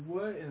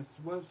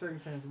what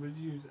circumstance would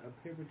you use a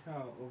paper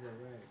towel over a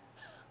rag?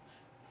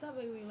 Stop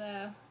making me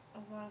laugh. A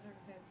lot of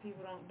circumstances,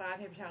 people don't buy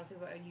paper towels,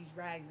 people use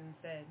rags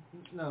instead.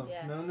 No. We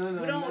No.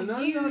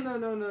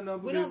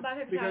 don't buy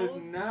paper towels.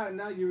 Because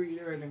now you're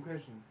reiterating the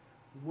question.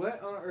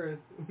 What on earth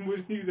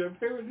would you use a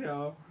paper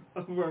towel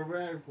over a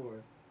rag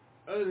for?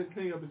 Other than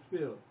cleaning up a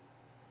spill.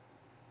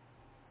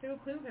 People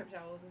clean with paper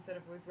towels instead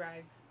of with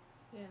rags.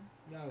 Yeah.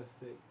 Y'all are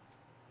sick.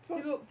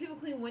 People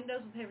clean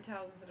windows with paper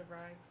towels instead of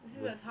rags.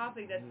 This is a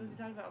topic that's supposed to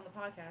be talked about on the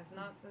podcast,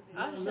 not supposed to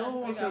be. No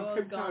one wants to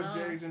paper towel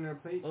jags in their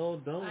plate. Oh,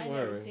 don't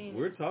worry.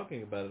 We're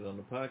talking about it on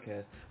the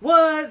podcast.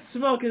 What?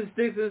 Smoking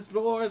sticks and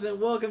spores, and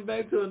welcome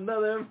back to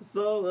another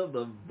episode of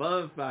The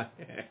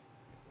Bonfire.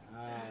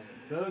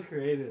 So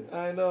creative.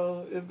 I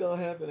know. It's going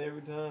to happen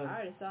every time. I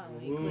already saw it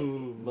when you clicked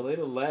it.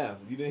 Malena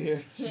laughed. You didn't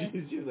hear?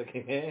 She was like,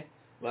 eh.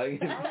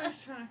 Like, I was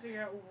trying to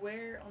figure out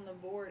where on the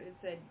board it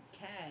said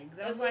CAG.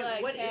 I was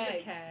like, what is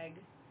a CAG?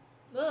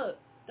 Look,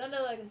 don't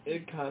know like a C.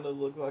 It kind of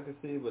looks like a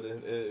C, but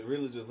it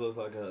really just looks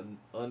like an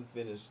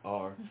unfinished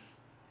R.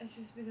 It's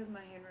just because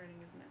my handwriting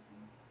is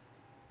messy.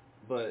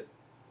 But,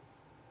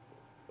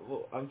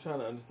 well, I'm trying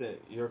to understand.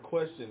 Your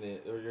question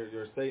is, or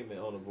your statement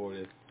on the board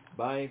is,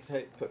 buying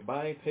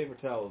paper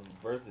towels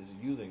versus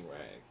using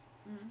rags.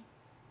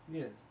 Mm-hmm.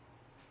 Yes.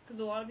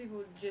 Because a lot of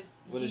people just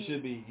it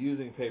should be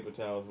using paper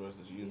towels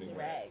versus using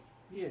rags.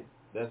 Yes.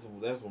 That's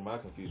where my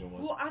confusion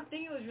was. Well, I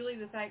think it was really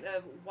the fact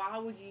of why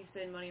would you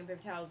spend money on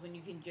paper towels when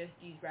you can just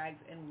use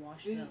rags and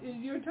wash them? It's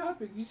your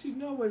topic. You should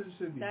know what it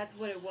should be. That's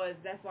what it was.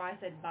 That's why I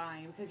said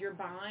buying, because you're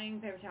buying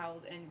paper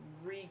towels and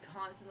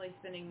constantly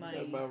spending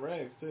money. You gotta buy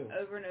rags too.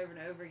 Over and over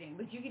and over again.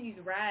 But you can use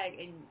a rag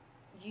and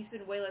you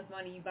spend way less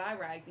money. You buy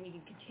rags and you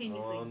can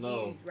continuously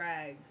use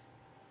rags.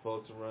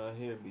 Folks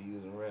around here be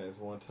using rags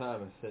one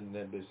time and sending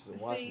that bitch to the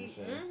washing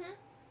machine. Mm-hmm.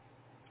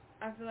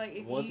 I feel like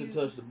if once it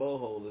touched the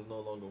blowhole, it's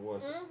no longer worth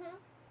it.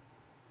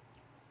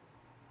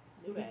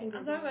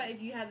 I'm talking about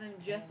if you have them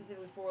just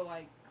specifically for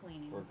like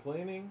cleaning. For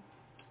cleaning?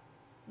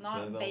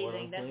 Not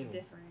bathing. That's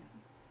different.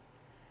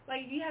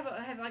 Like if you have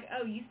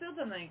you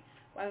spilled something.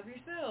 Wipe up your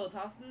spill.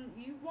 Toss them.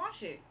 You wash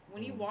it.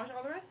 When you wash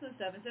all the rest of the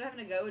stuff, instead of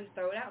having to go and just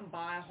throw it out and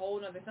buy a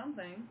whole other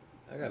something.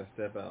 I gotta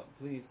step out.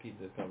 Please keep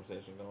this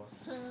conversation going.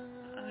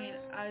 I mean,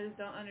 I just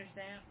don't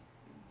understand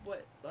why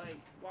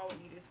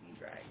wouldn't you just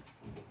use rags?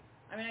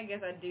 I mean, I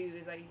guess I do.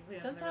 Is like you put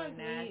it on sometimes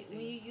the really nasty.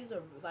 when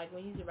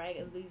you use a rag,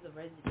 it leaves a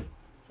residue.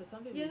 So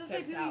some people use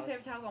paper towels.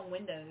 Use paper towels on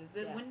windows.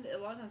 A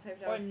lot of times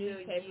paper towels or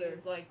newspaper.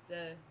 Use like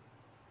the.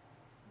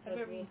 Have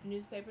you ever used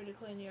newspaper to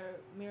clean your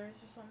mirrors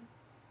or something?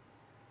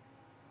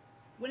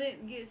 When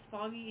it gets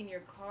foggy in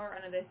your car,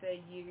 I know they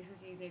say you're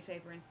supposed to use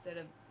newspaper instead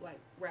of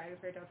like rags,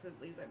 paper towels, because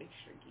it leaves that big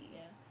streaky.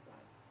 Yeah.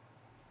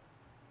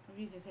 I've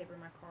used newspaper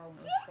in my car when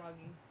it was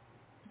foggy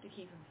to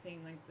keep from seeing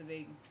like the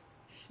big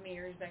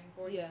smears back and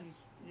forth. Yeah.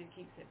 It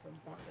keeps it from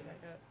fogging back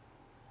up.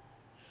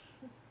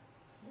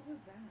 What was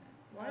that?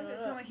 Why does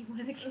it sound like you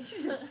went in the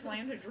kitchen and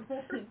slammed a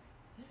drawer?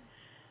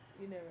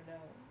 You never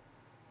know.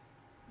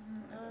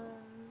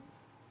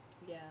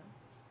 Yeah.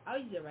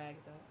 I'll use a rag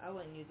though. I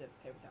wouldn't use a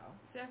paper towel.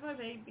 See, I feel like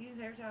using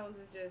paper towels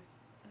is just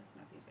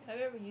not too bad. Have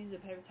you ever used a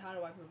paper towel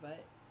to wipe your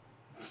butt?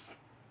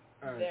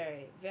 Right.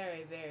 Very,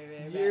 very,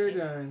 very, very You're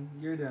bad.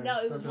 You're done.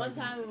 No, it was one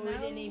time when we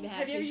didn't even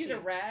have you ever tissue. used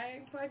a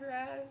rag to wipe your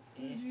ass?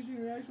 You use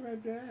your rags to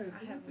wipe your ass.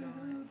 I have not.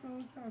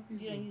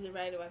 You don't use a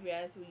rag to wipe your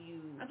ass when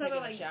you I'm talking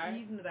about like shower?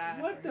 Using the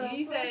bathroom. What the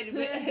You said you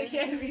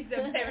used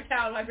a paper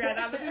towel to wipe your ass.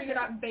 I'm assuming you're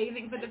not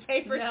bathing with the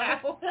paper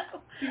towel.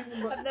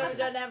 I've never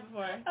done that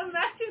before.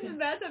 Imagine the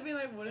bathtub being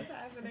like, what is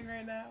happening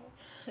right now?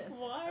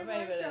 Why am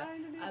I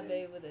trying to do this? I've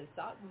bathed with a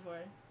sock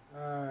before.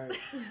 Alright.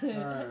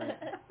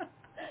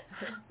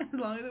 As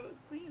long as it was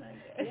clean, I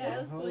guess.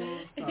 Yeah, it was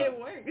clean. It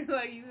worked.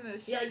 Like using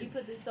a shirt. Yeah, you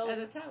put the soap as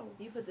a towel.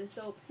 You put the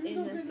soap in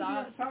the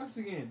sock. Socks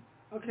again.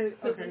 Okay.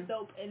 Put the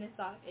soap in the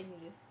sock and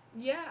you just.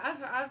 Yeah,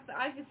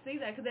 I could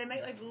see that because they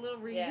make like the little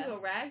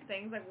reusable rag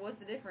things. Like, what's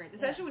the difference?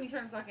 Especially when you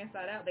turn the sock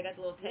inside out, they got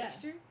the little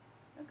texture.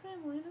 Yeah. Okay,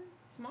 Melina,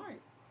 smart.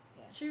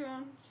 Yeah. Cheer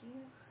on.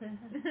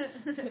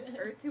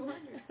 Earth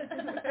 200.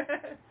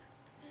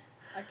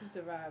 I can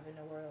survive in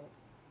the world.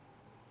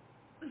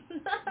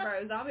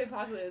 Bro, zombie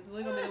apocalypse.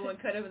 We're gonna be the one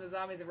cut open the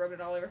zombies and rub it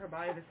all over her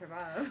body to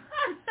survive.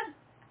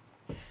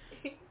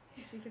 She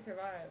can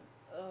survive.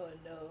 Oh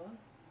no.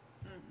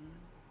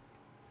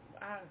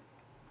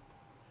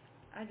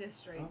 I just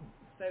straight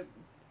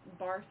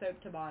bar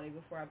soap to body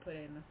before I put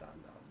it in the sock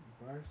dog.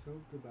 Bar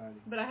soap the body.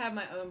 But I have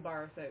my own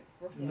bar of soap.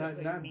 Not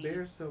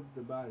bare soap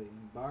the body.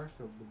 Bar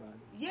soap the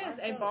body. Yes,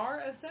 a bar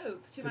of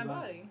soap to my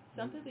body.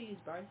 Some people use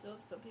bar soap.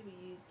 Some people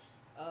use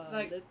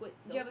like liquid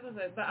soap. Yeah, liquid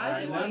soap. But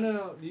I do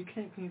no. You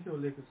can't clean soap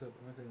with liquid soap.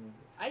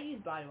 I use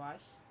body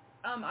wash.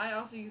 I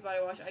also use body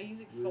wash. I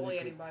use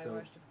exfoliating body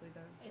wash typically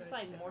though. It's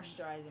like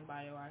moisturizing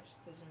body wash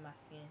because in my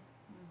skin.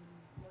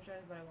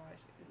 Moisturizing body wash.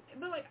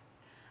 But like,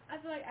 I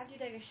feel like after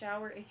you take a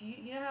shower, if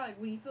you know how like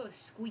when you feel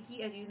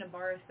squeaky as using a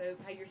bar of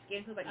soap, how your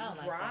skin feels like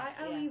dry.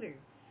 I don't either.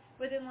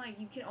 But then like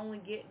you can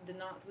only get the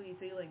not squeaky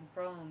feeling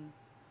from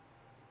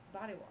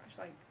body wash,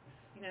 like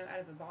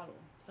out of a bottle.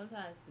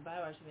 Sometimes the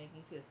body wash will make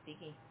you feel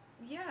sticky.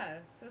 Yeah.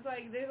 So it's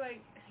like, there's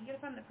like, you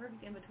gotta find the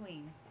perfect in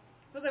between.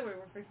 Feels like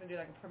we're fixing to do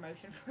like a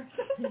promotion for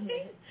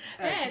something.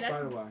 Axe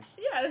body wash.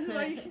 Yeah, this is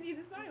why you should use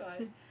this body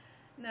wash.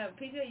 No,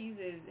 PJ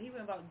he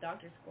went and bought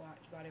Dr.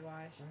 Squatch body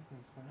wash.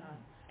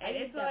 And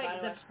it's like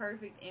the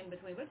perfect in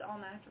between, but it's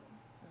all natural.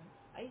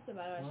 I used to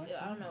body wash.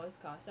 I don't know what it's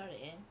called. It started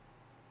in.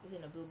 It's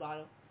in a blue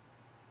bottle.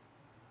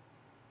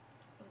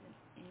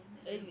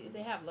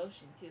 They have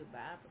lotion too,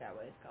 but I forgot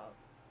what it's called.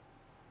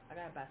 I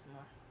gotta buy some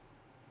more.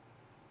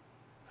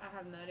 I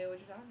have no idea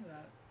what you're talking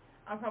about.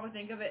 I'll probably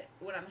think of it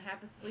when I'm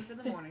half asleep in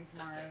the morning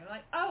tomorrow. I'm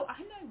like, oh,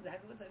 I know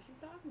exactly what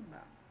she's talking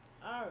about.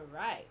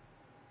 Alright.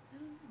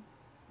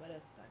 What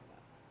else to talk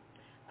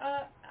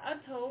about? I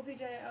told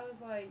PJ, I was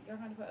like, y'all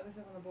going to put other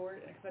stuff on the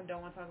board because I don't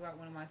want to talk about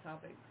one of my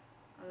topics.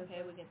 Okay,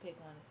 we can pick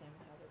one of the same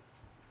topics.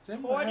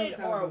 Corded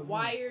or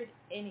wired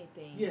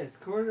anything. Yes,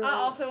 corded. I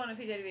also want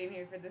PJ to be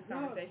here for this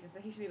conversation,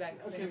 so he should be back.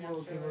 Okay,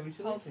 well, we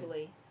should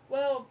hopefully.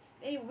 Well,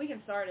 anyway, we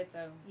can start it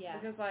though. Yeah.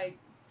 Because like,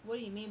 what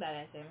do you mean by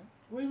that, Sam?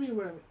 What do you mean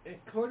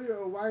corded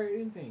or wired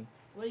anything?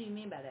 What do you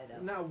mean by that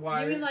though? Not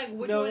wired. You mean like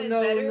which one is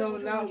better? No,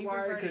 not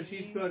wired because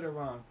she spelled it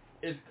wrong.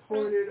 It's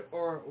corded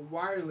or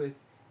wireless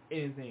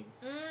anything.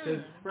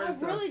 I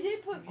really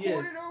did put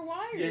corded or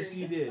wired. Yes,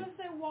 you did. It's supposed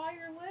to say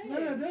wireless. No,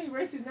 don't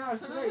erase it now.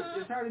 It's too late.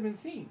 It's already been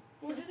seen.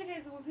 Well, just in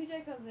case when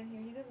PJ comes in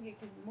here, he doesn't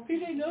get more.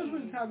 PJ knows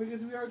what the topic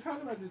is. We already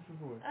talked about this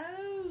before.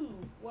 Oh,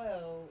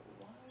 well.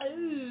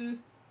 Oh.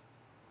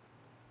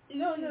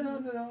 No.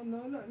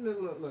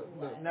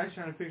 Look. Now she's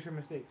trying to fix her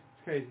mistakes.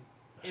 It's crazy.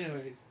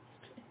 Anyways.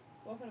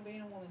 Welcome to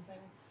being a woman,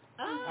 Sam.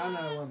 I'm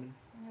not a woman.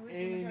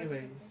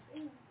 Anyways.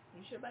 You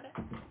sure about that?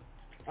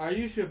 Are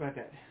you sure about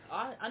that?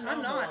 I'm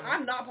not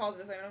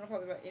positive. I'm not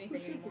positive about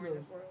anything anymore in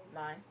this world.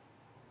 Mine.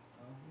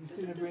 You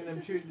shouldn't bring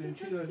them Cheetos in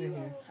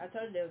here. I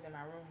told you they was in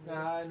my room.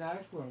 Nah,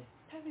 it's for them.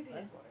 Pass me the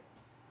water.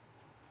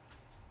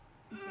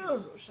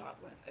 Little shot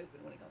when it's open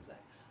when it comes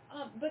back.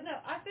 But no,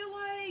 I feel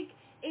like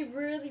it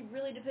really,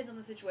 really depends on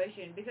the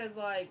situation because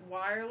like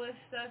wireless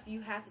stuff,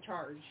 you have to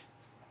charge.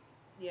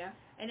 Yeah.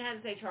 And it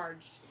has to stay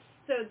charged.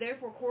 So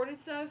therefore, corded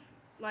stuff,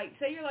 like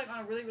say you're like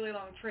on a really, really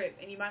long trip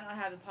and you might not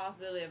have the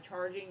possibility of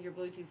charging your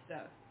Bluetooth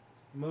stuff.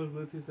 Most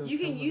Bluetooth stuff you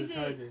can come use with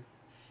a charger.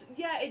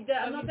 Yeah, it does.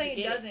 I'm not saying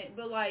it doesn't,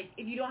 but like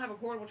if you don't have a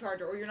portable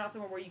charger or you're not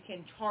somewhere where you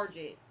can charge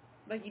it,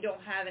 like you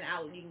don't have an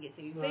outlet you can get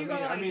to. No, say you're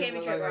going on a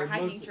camping trip or a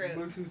hiking trip.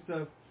 Bluetooth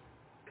stuff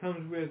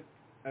comes with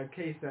a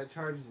case that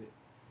charges it.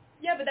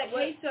 Yeah, but that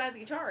case still has to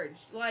get charged.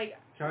 Like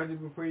charge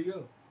it before you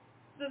go.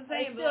 That's what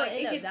I'm saying, but like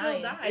it can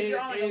still die if you're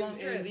on like a long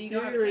trip. You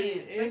don't have a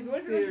chance. Like what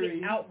if you're going to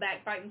the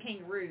outback fighting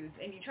kangaroos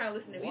and you try to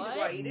listen to music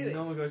while you do it?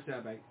 No one goes to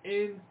outback.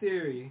 In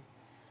theory,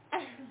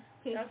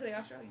 that's the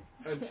Australian.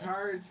 A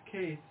charge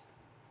case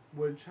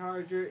would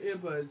charge your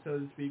earbuds, so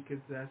to speak,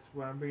 because that's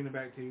what I'm bringing it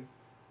back to.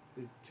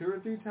 It's 2 or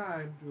 3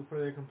 times before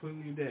they're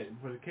completely dead.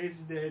 Before the case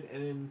is dead,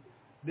 and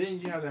then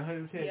you have the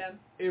 100%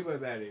 earbud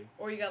battery.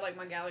 Or you got like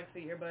my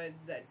Galaxy earbuds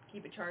that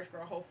keep it charged for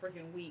a whole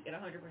freaking week at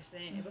 100%,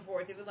 and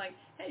before it's even like,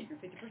 hey, you're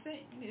 50%,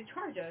 you need to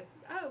charge us.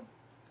 Oh,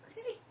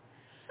 okay.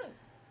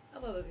 I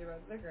love those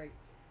earbuds, they're great.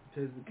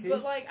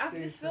 But like, I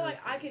just feel like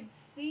I could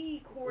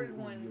see corded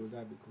ones.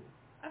 That'd be cool.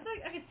 I feel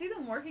like I could see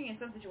them working in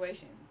some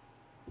situations,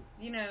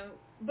 you know.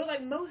 But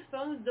like most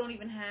phones don't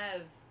even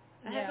have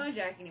a headphone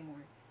jack anymore.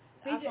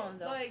 iPhones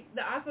don't. Like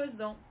the iPhones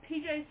don't.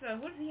 PJ's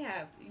phone, what does he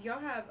have? Y'all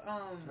have I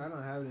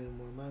don't have it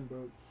anymore. Mine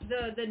broke.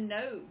 The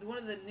Note, one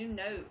of the new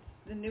Notes,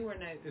 the newer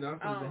Notes. It also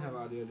doesn't have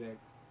audio jack.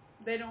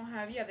 They don't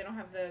have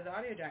the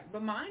audio jack,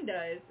 but mine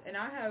does, and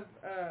I have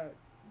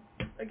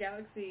a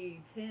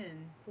Galaxy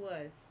 10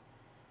 Plus,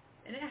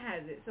 and it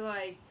has it. So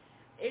like,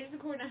 it's just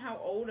according to how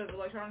old of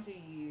electronics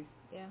you use.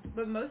 Yeah.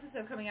 But most of the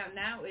stuff coming out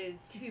now is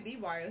to be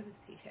wireless,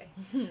 PJ.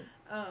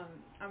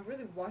 I'm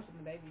really watching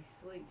the baby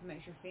sleep to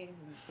make sure Phoenix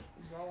is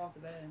roll off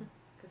the bed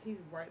because he's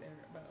right there,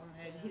 but on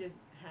the edge. He just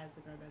has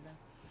to go to bed though.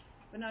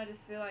 But no, I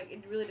just feel like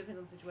it really depends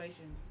on the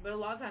situation. But a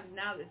lot of times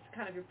now it's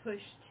kind of your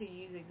push to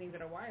using things that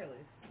are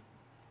wireless.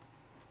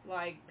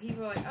 Like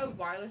people are like, oh,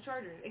 wireless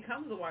chargers. It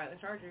comes with a wireless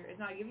charger.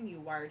 It's not giving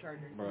you a wired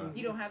charger. Right.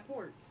 You don't have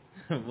ports.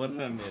 What did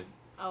I miss?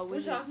 Oh,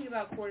 we're talking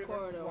about corded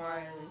versus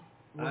wireless.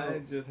 Well,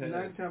 I just had.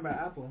 Now you're talking about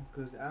Apple,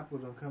 because Apple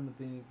don't come with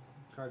any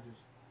chargers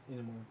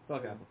anymore.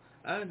 Fuck Apple.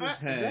 I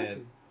just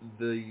had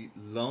the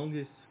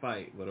longest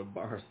fight with a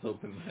bar of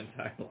soap in my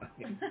entire life.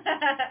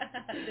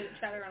 Did it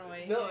try to run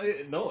away?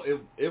 No,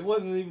 it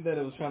wasn't even that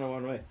it was trying to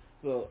run away.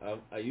 So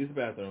I used the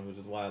bathroom, which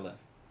is why I left.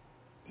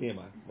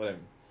 TMI, whatever.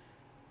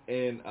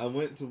 And I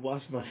went to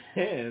wash my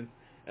hands,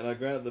 and I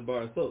grabbed the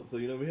bar of soap. So,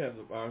 we have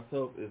the bar of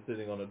soap is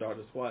sitting on a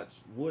Dr. Squatch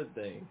wood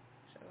thing.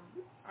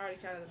 I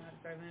already shouted them out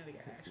 5 minutes ago,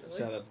 actually.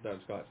 Shout out to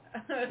Dr. Scotch.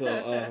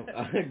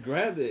 So I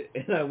grabbed it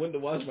and I went to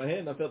wash my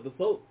hand. I felt the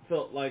soap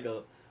felt like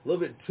a little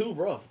bit too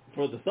rough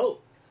for the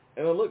soap.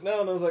 And I looked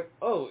down and I was like,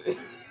 oh,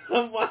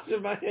 I'm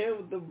washing my hand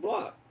with the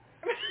block.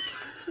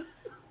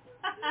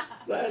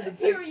 So I had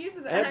to you were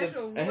using the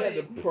actual wood. I had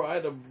to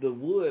pry the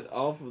wood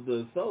off of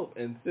the soap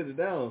and sit it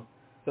down.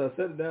 So I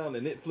set it down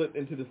and it flipped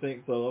into the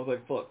sink. So I was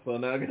like, fuck. So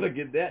now I got to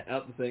get that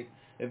out the sink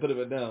and put it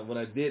back down. When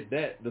I did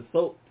that, the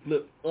soap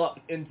flipped up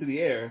into the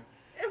air.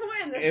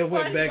 It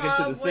went back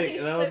into the sink,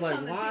 and I was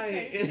like,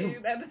 why?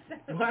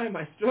 Why am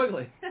I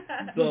struggling?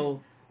 So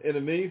in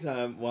the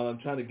meantime, while I'm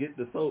trying to get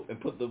the soap and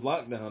put the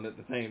block down at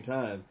the same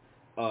time,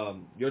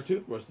 your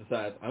toothbrush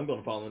decides I'm going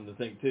to fall in the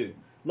sink too.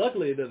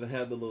 Luckily, it doesn't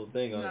have the little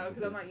thing on it. No,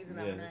 because I'm not using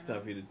that one right it's time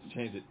now. for you to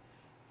change it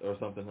or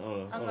something. I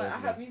don't know.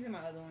 I'm using my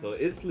other one. So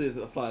it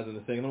flies in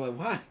the sink, and I'm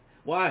like,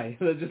 why?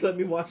 Just let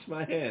me wash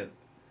my hands.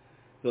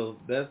 So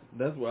that's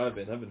where I've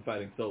been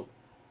fighting soap.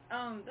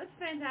 That's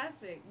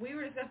fantastic. We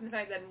were discussing the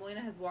fact that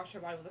Melina has washed her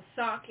body with a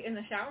sock in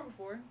the shower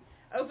before.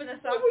 Open the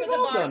sock, We've put the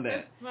all bar. done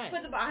that.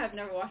 I have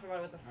never washed my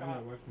body with a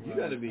sock. You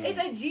gotta be. It's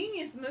a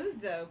genius move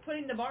though,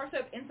 putting the bar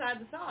soap inside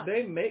the sock.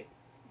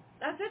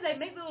 I said they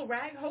make little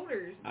rag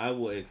holders. I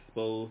will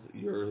expose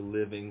your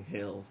living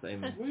hell,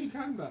 Simon. What are you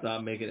talking about?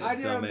 Stop making it I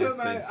never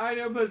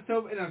put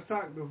soap in a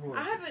sock before.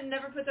 I haven't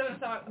never put soap in a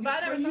sock, but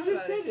I never you thought just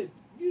about said it.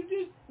 You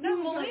just No,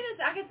 Melina's.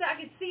 I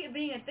could see it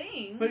being a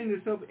thing. Putting the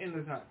soap in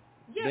the sock.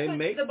 Yeah, they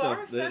make the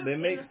bar soap they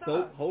make in the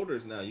soap sock.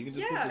 holders now. You can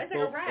just Yeah, put it's the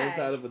like a soap rag.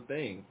 inside of a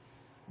thing.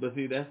 But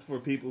see, that's for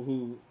people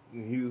who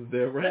use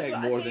their rag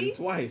more than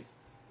twice.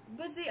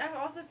 But see, I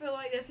also feel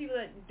like there's people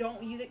that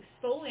don't use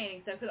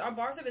exfoliating stuff because our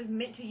bar soap is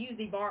meant to use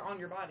the bar on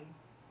your body.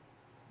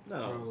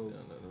 No.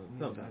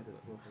 Sometimes.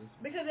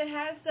 Because it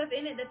has stuff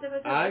in it that's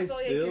supposed to I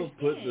exfoliate still your skin.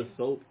 put the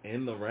soap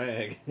in the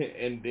rag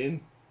and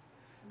then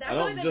That's I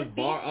don't like just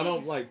I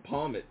don't like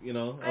palm it, you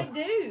know. I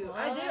do.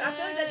 I feel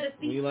like that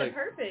defeats you like the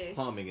purpose.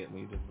 Palming it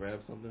when you just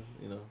grab something,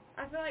 you know.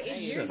 I feel like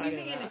if you're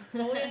using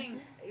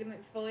an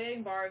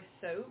exfoliating bar of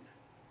soap,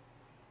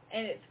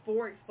 and it's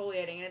for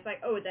exfoliating, and it's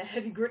like, oh, it's a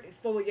heavy grit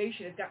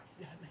exfoliation. It's got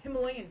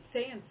Himalayan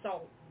sand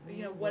salt,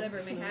 you know, whatever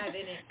it may have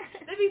in it.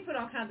 They be put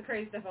all kinds of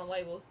crazy stuff on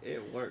labels.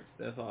 It works.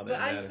 That's all that But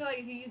I matters. just feel like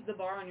if you use the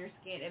bar on your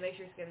skin, it makes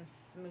your skin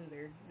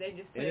smoother. They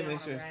just put and it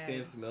makes on a your rag.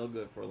 skin smell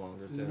good for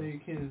longer too. There it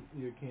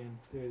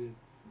is.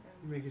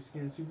 You make your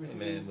skin super smooth.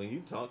 Man, when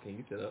you talk, can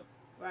you shut up?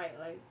 Right,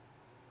 like.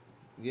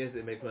 Yes,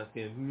 it makes my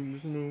skin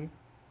smooth.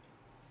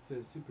 So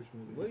it's super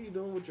smooth. What are you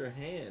doing with your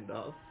hand,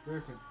 dog? I'm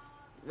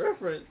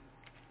Reference.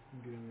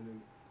 getting rid of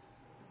it.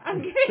 I'm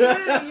getting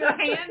rid of your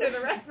hand as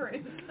a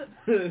reference.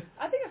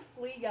 I think a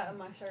flea got in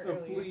my shirt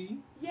earlier. A flea?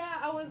 Yeah,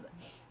 I was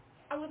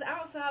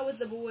outside with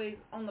the boys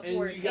on the And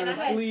porch, you got and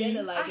a I had flea?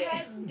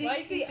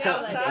 Dixie I'm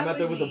outside out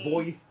there with the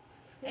boys.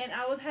 and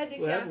I had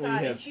Dixie What happens when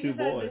outside, you and have she two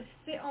decided boys?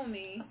 to sit on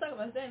me. I was talking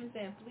about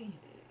saying flea.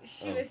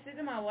 She was sitting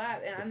in my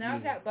lap, and The now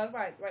I've flea. got bug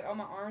bites like on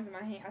my arms and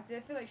my hand. I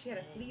feel like she had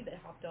a flea that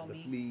hopped on The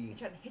me flea. and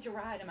tried to hitch a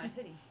ride in my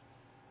hoodie.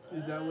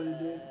 Is that what it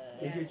did?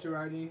 It Yeah. hit your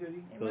right in your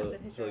hoodie? It must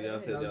have hit So her y'all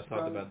in the said hoodie. y'all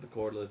talked about the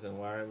cordless and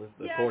wireless,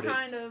 the Yeah, corded,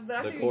 kind of, but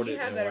I the figured corded you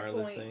have and better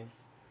wireless points. thing.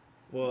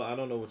 Well, I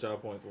don't know what y'all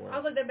points were. I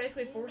was like, they're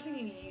basically forcing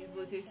you to use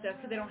Bluetooth stuff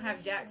because they don't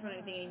have jacks on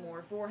anything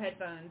anymore for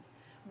headphones.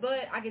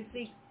 But I could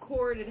see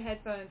corded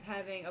headphones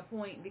having a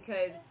point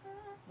because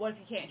what if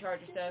you can't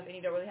charge your stuff and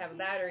you don't really have a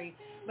battery?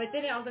 But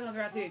then it also comes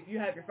around to if you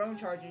have your phone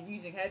charged and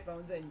using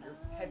headphones, then your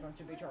headphones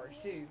should be charged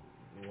too.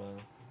 Well,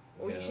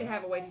 Or you should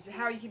have a way to,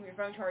 how are you keeping your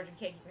phone charged and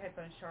can't keep your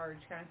headphones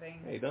charged kind of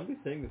thing. Hey, don't be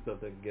singing stuff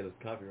that can get us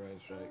copyright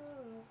strikes.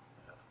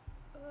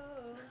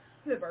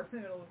 The burp in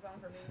the middle of the song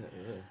for me.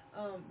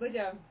 Yeah. But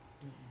yeah,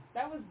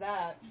 that was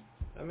that.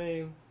 I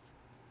mean,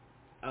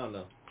 I don't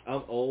know.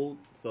 I'm old,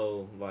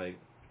 so like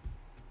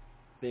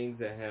things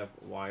that have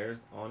wires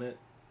on it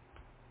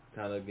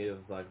kind of gives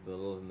like the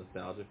little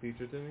nostalgia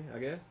feature to me, I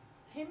guess.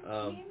 Hand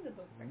the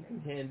book back You there.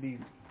 can hand these,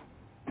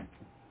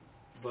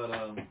 but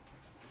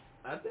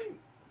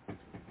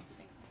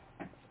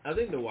I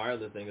think the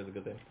wireless thing is a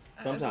good thing.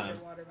 Sometimes.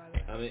 Your water, by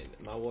the way. I mean,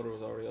 my water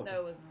was already open.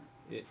 No, it was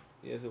not.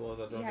 Yes, it was.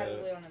 I You drank had out the of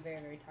it lid on it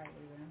very, very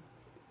tightly then.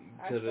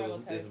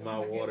 because it's my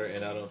water,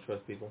 and I don't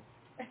trust people.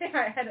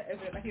 I had to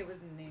open it like it was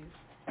news.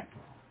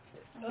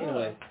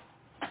 Anyway.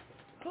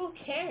 Who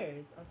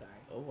cares? I'm sorry.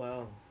 Oh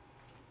wow.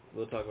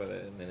 We'll talk about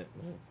that in a minute.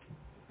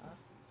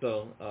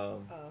 So,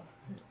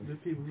 The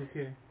people who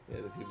care.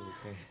 yeah, the people who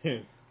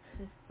care.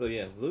 So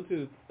yeah,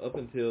 Bluetooth up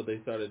until they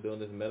started doing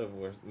this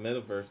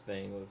metaverse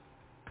thing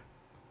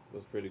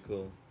was pretty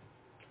cool.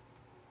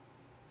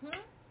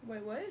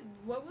 Wait, what?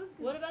 What was?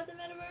 What about the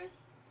metaverse?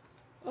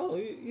 Oh,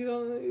 you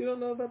don't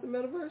know about the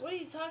metaverse? What are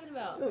you talking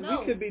about? No,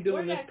 we could be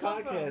doing where'd this that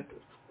come podcast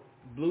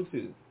from?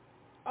 Bluetooth.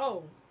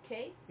 Oh,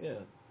 okay. Yeah,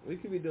 we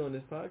could be doing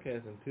this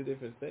podcast in 2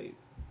 different states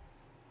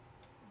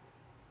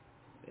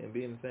and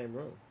be in the same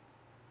room.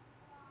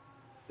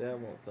 Say I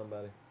want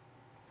somebody.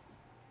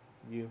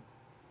 You.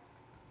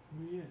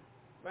 Yeah.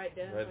 Right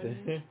there. Right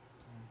there.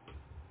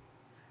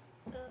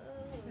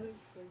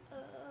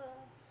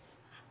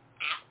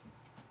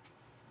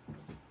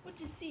 What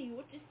you see?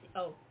 What you see?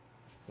 Oh.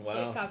 Wow.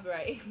 Yeah,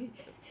 copyright.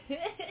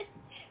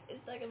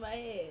 It's stuck in my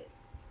head.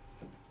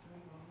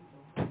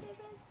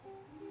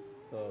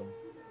 So,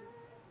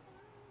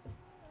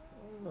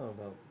 I don't know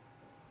about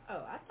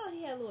Oh, I thought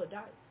he had little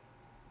dots.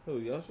 who,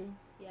 Yoshi?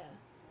 Yeah.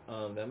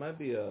 That might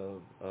be a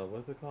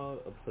what's it called?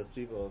 A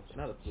placebo?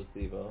 Not a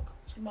placebo.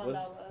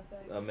 Mandala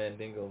effect. A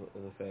Mandingo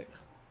effect.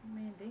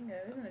 Man, dingo.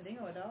 Isn't a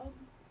dingo a dog?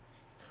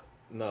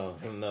 No,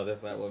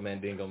 that's not what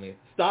Mandingo means.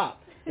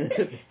 Stop!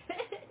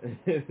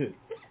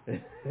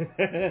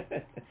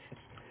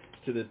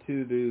 To the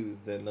two dudes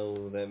that know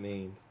what that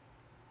means.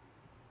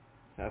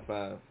 High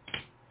five,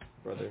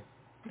 brother.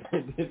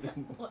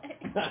 What?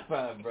 High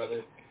five,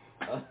 brother.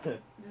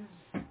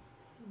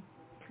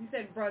 You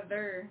said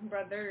brother.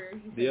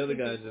 You The said other two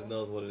guy people. just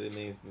knows what it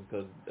means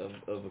because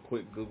of a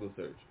quick Google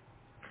search.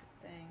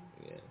 Dang.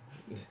 Yeah.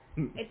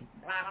 It's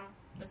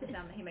that's the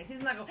sound that he makes.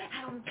 He's not going,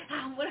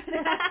 what are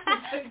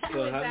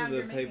So how does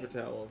the paper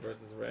towel versus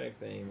rag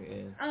thing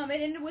end?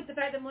 It ended with the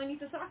fact that Melina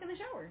used to sock in the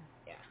shower.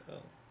 Yeah.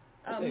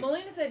 Oh.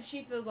 Melina said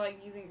she feels like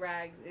using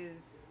rags is...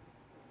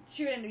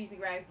 She would end up using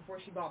rags before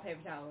she bought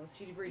paper towels.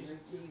 She agreed to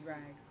use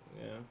rags.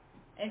 Yeah.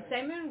 And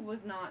Simon was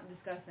not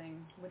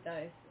discussing with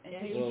us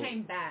until Yeah, you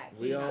came back.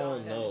 We He was all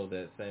not know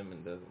that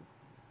salmon doesn't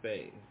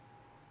bathe.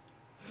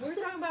 We were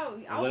talking about...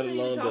 Let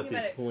alone does talking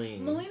about it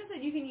clean. Melina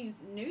said you can use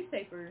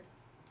newspaper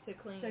to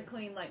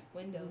clean like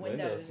windows.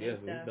 Windows Yes,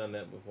 and we've stuff. done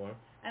that before.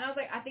 And I was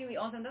like, I think the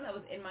only time I've done that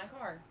was in my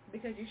car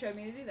because you showed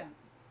me to do that.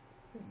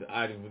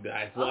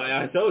 That's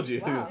why I told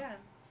you. Wow. Yeah.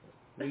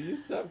 Will you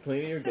stop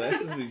cleaning your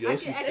glasses with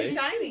Yoshi's And face? it's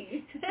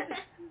shiny.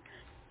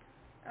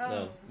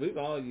 No, we've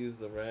all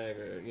used a rag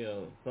or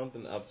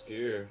something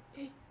obscure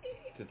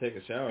to take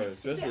a shower,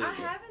 especially. I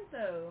haven't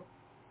though.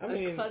 I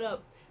mean, cut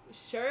up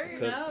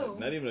shirt. No.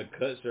 Not even a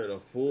cut shirt, a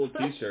full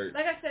T-shirt.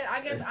 Like I said,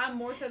 I guess I'm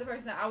more so the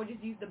person that I would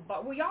just use the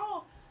well,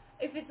 y'all.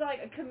 If it's like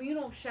a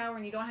communal shower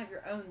and you don't have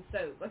your own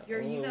soap, like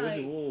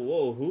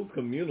Whoa, who's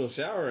communal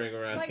showering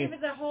around like here? if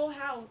it's a whole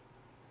house.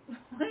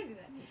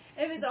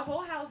 If it's a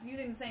whole house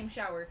using the same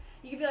shower,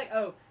 you could be like,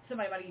 oh,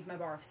 somebody might use my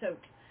bar of soap,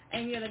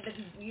 and that's just,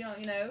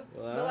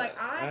 Well, but like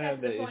I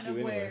have got to the that point of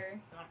issue where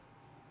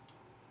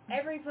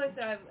every place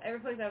I've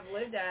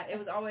lived at, it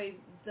was always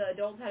the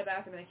adults had a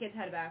bathroom and the kids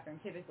had a bathroom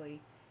typically,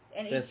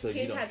 and That's each so you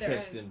kid don't had catch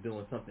their own. them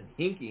doing something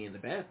hinky in the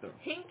bathroom.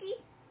 Hinky?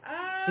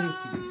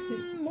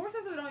 More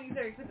so they don't use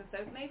their expensive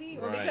soap maybe,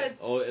 or Right.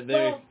 because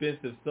They're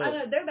expensive soap. I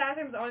know their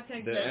bathrooms always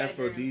connected to They're their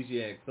bedroom.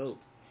 aphrodisiac soap.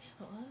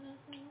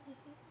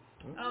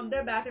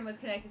 Their bathroom was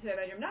connected to their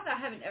bedroom. Not that I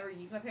haven't ever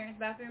used my parents'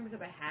 bathroom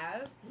because I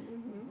have.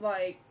 Mm-hmm.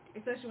 Like,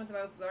 especially when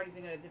somebody else was already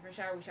using a different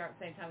shower, we shower at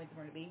the same time, we had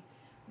somewhere to be.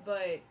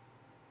 But,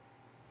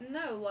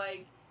 no,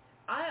 like,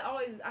 I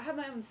have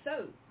my own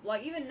soap.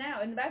 Like, even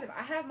now, in the bathroom,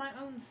 I have my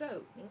own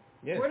soap.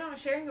 Yes. We're not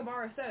sharing a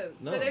bar of soap.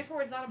 No. So,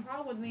 therefore, it's not a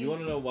problem with me. You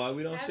want to know why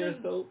we don't share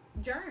having soap?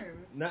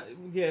 Germs.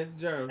 Yes,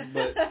 germs,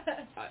 but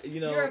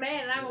You're a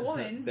man and I'm a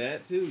woman.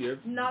 That too.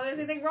 Not that there's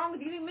anything wrong with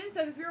using men's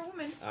soap if you're a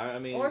woman. I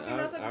mean, Or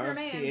female soap if you're our a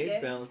man. pH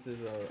Yes. balances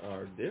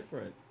are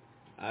different.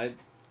 I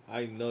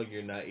know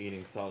you're not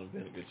eating salt and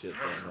vinegar chips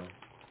right now.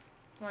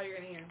 While you're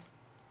in here.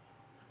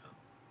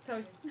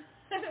 Told you.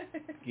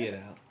 Get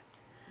out.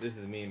 This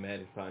is me and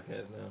Maddie's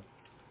podcast now.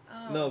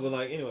 Oh. No, but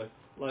anyway,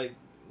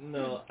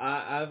 no,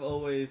 I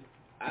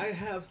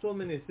have so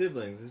many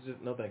siblings. It's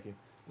just, no thank you.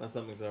 My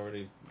stomach's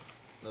already,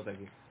 no thank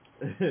you.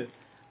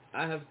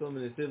 I have so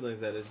many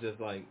siblings that it's just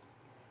like,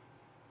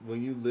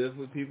 when you live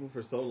with people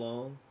for so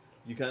long,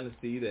 you kind of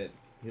see that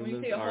humans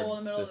when you see a are hole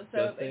in the middle disgusting.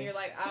 of the soap and you're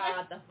like,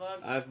 what the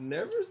fuck? I've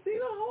never seen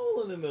a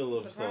hole in the middle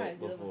of Surprise,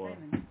 soap before.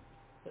 Simon.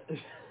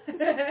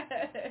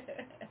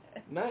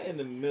 Not in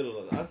the middle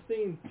of it. I've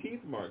seen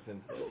teeth marks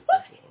in soap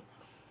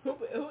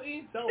before. Who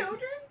eats soap?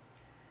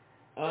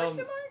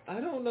 Children? I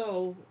don't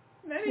know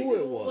Maybe who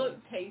it was.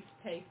 Look, taste.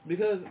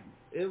 Because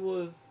it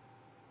was,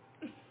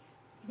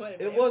 Wait a it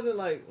minute. wasn't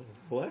like,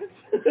 what?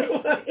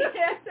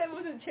 Yes, it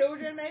wasn't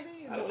children,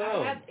 maybe. I don't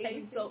know. I've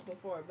eaten soap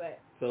before, but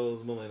So it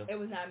was Melina. it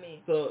was not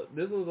me. So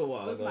this was a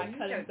while It was ago. my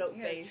cousin soap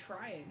You gotta face.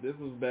 try it. This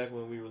was back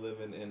when we were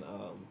living in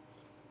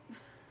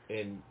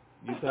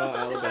Utah,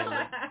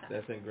 Alabama.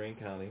 That's in Greene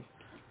County.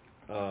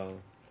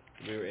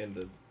 We were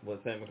in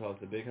what Simon calls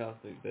the big house,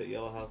 the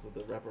yellow house with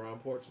the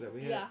wraparound porch that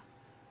we had. Yeah.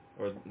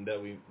 Or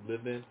that we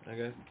lived in, I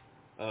guess.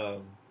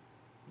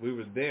 We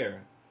were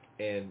there,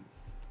 and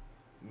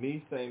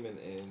me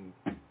and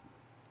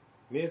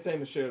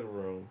Simon shared a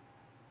room,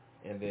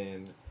 and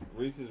then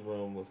Reese's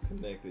room was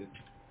connected.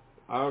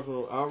 Our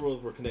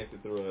rooms were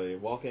connected through a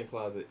walk-in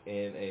closet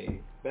and a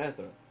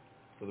bathroom.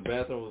 So the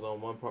bathroom was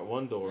on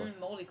one door.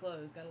 Moldy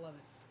clothes, gotta love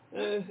it.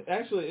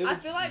 Actually, it was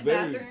I feel like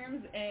very,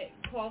 bathrooms and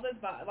closets,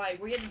 like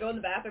where you have to go in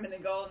the bathroom and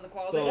then go in the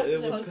closet. So That's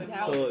it the was closest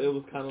house. so it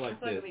was kind of I like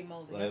feel like this. it'd be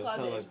moldy. Like, it was kind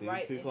of Closet like is these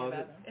right two in the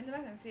closets. bathroom. In the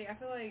bathroom, see, I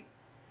feel like,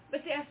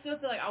 but see, I still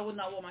feel like I would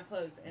not want my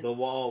clothes in. The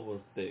wall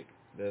was thick.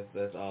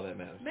 That's all that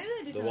matters. Maybe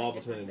they do The something wall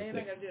different. between them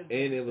was They thick. might go do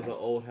And it was an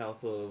old house,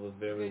 so it was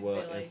very Good well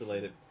ventilation.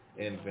 insulated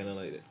and Mhm.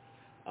 ventilated.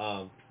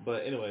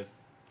 But anyway,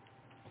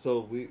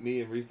 so me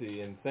and Reese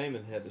and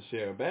Simon had to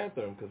share a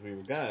bathroom because we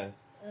were guys.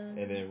 Mm-hmm.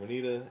 And then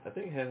Renita, I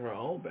think, had her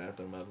own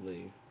bathroom, I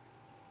believe.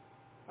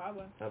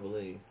 Probably. I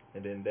believe.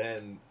 And then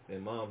Dad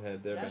and Mom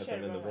had their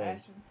bathroom in the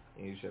room.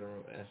 And you shared a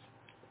room with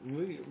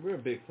Ashton. We're a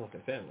big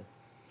fucking family.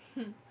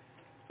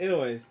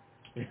 Anyways,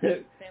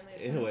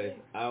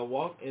 I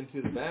walk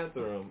into the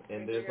bathroom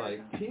and there's like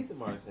teeth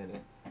marks in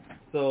it.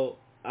 So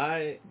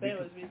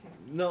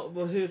no,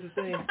 but here's the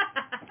thing.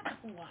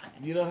 Why?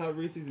 You know how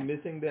Reese's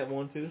missing that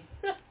one tooth?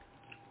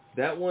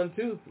 that one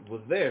tooth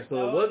was there, so it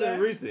Oh, wasn't there?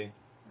 Reese.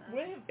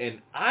 When,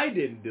 And I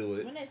didn't do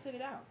it when they took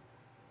it out?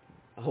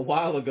 a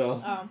while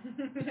ago.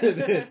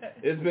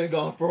 It's been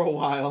gone for a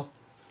while.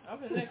 I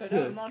was there because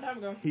that was a long time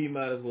ago. He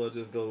might as well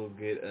just go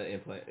get an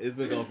implant. It's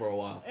been gone for a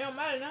while. It don't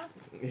matter now.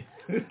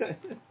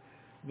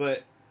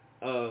 But,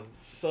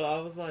 so I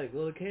was like,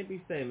 well, it can't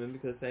be Simon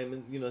because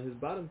Simon, you know, his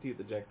bottom teeth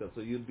are jacked up.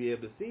 So you'd be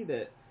able to see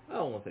that. I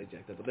don't want to say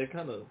jacked up, but they're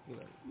kind of,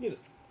 you know,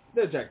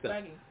 they're jacked up.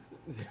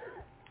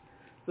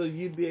 So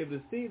you'd be able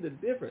to see the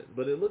difference.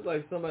 But it looked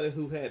like somebody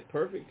who had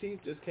perfect teeth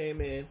just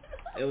came in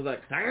and was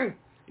like,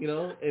 you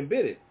know, and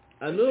bit it.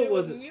 I knew it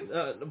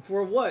wasn't,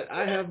 for what?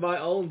 I have my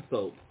own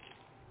soap.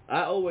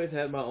 I always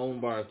had my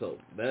own bar soap.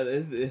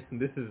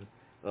 This is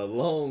a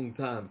long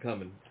time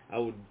coming. I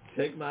would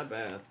take my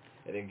bath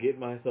and then get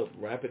my soap,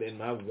 wrap it in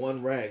my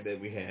one rag that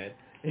we had,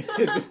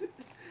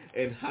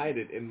 and hide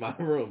it in my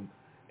room.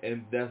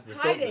 And that's the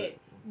hide soap. it,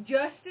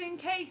 just in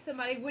case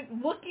somebody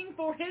went looking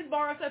for his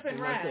bar soap and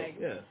rag.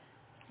 Soap, yeah.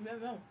 Never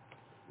know.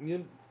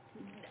 You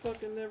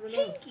fucking never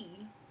know.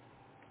 Pinky.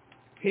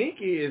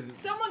 Pinky is...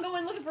 Someone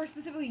going looking for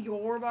specifically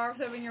your bar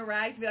soap and your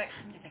rag to be like,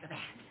 I'm gonna take a bath.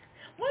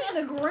 What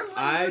in the gremlin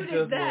I mood just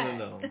is that?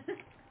 want to know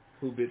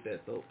who bit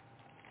that soap.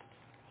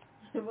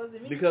 It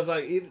wasn't me. Because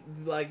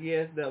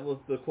yes, that was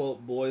the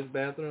quote boys'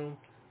 bathroom,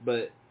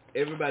 but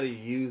everybody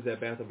used that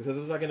bathroom because it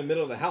was like in the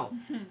middle of the house.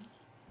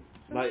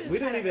 Like we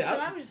didn't even.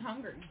 I was just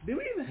hungry. Did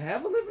we even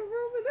have a living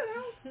room in that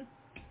house?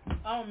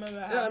 I don't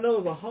remember how. Yeah, I know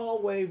it was a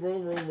hallway,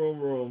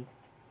 room,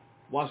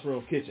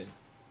 washroom, kitchen.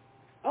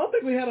 I don't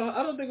think we had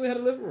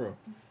a living room.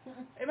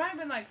 It might have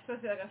been like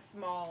supposed to be like a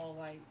small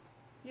like.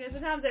 Yeah,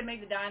 sometimes they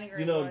make the dining room.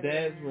 You know, larger.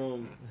 Dad's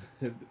room.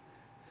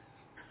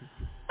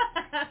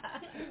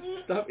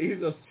 Stop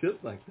eating those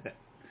chips like that.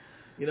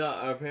 You know,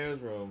 our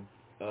parents' room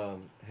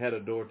had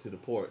a door to the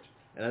porch,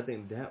 and I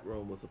think that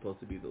room was supposed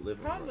to be the living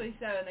room. Probably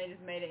so, and they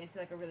just made it into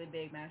like a really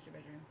big master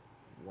bedroom.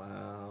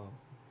 Wow.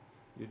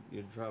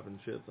 You're dropping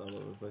chips all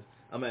over the place.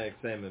 I'm gonna ask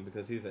Salmon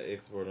because he's an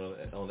expert on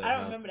that house. I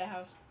don't remember that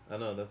house. I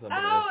know, that's what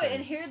Oh,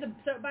 and here's the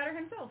soap biter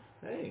himself.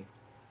 Hey,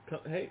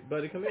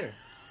 buddy, come here.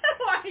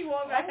 Why he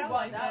walked back out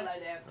like that?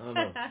 I don't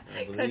know.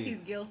 Because he's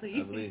guilty.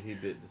 I believe he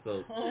bit the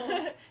soap.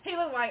 He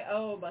looked like,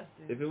 oh,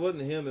 busted. If it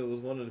wasn't him, it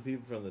was one of the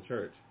people from the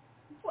church.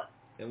 What?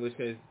 In which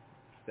case,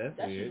 that's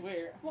weird. Just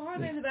weird. Why are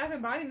they in the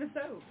bathroom biting the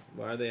soap?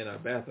 Why are they in our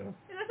bathroom?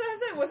 And that's what I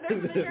said. What's there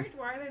from the church?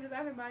 Why are they in the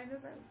bathroom biting the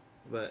soap?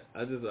 But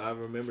I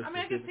remember. I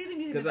mean, I can see them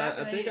using the because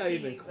bathroom. I think I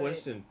even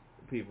questioned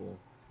people.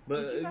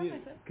 But Did you buy my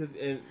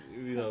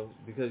soap?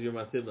 because you're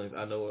my siblings,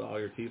 I know what all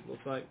your teeth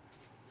look like.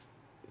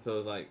 So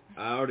it's like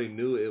I already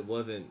knew it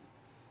wasn't.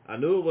 I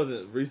knew it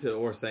wasn't Risa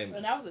or Sammy.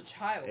 And I was a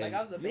child. Like,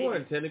 I was a baby. You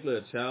weren't technically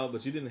a child,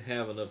 but you didn't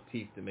have enough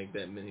teeth to make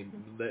that many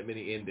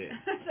indents.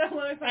 So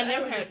what if I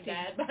never was had your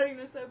dad biting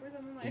the soap or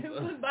something? Like, who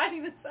was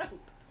biting the soap?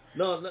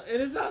 No,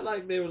 and it's not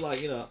like they were like,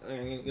 Sure,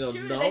 gnawing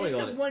they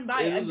on just it. one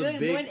bite, It a was good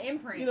big, one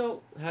imprint. You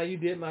know how you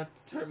did my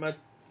tuna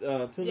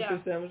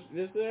fish sandwich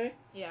yesterday?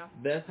 Yeah.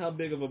 That's how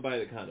big of a bite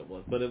it kind of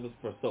was, but it was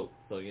for soap,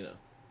 so you know.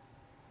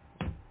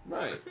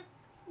 Right.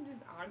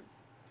 Just odd.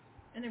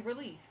 And then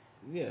release.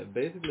 Yeah,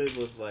 basically it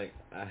was like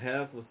a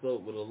half of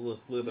soap with a little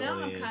slit Now on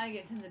the I'm end. kind of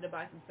getting tempted to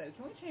buy some soap.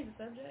 Can we change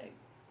the subject?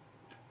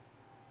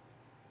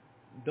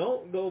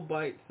 Don't go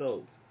bite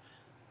soap.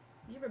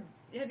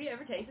 Have you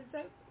ever tasted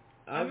soap?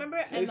 I remember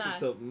in my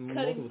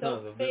cutting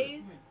soap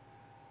phase.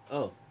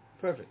 Oh,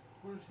 perfect.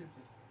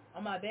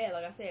 On my bed,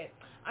 like I said.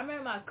 I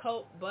remember my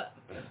coat, but...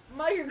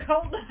 Your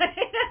cold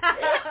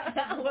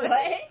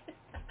What?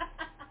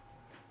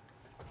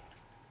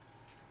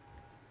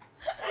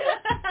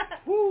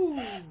 Woo.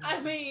 I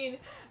mean,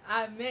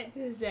 I meant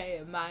to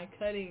say my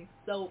cutting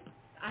soap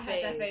I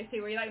had that face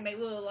too, where you like make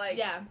little like...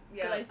 Yeah.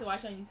 I used to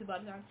watch on YouTube all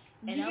the time.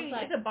 And I was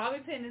like... The bobby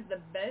pin is the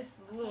best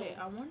little... Hey,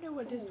 I wonder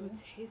what this would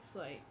taste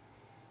like.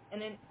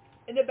 And then,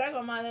 in the back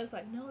of my mind, I was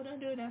like, no, don't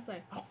do it. And I was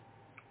like, oh.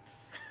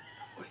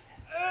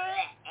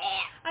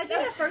 I think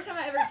the first time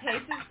I ever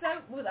tasted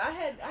soap was I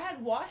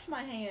had washed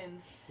my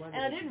hands and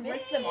I didn't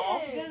rinse them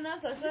off good enough,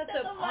 so I still had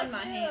soap on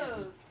my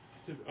hands.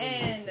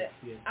 And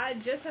I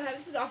just so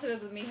this is also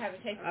with me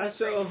having tasted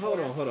soap. Hold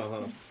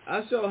on.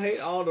 I sure hate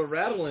all the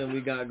rattling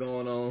we got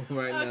going on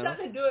right now. I'm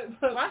trying to do it,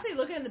 but why is he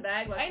looking in the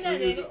bag like ain't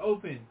nothing in it?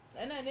 Open.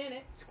 Ain't nothing in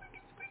it.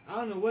 I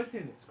don't know what's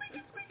in it.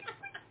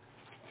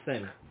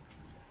 Same.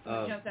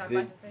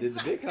 Did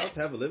the big house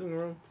have a living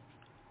room?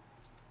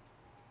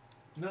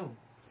 No.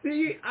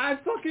 See, I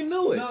fucking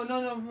knew it. No.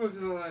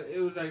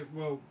 It was like,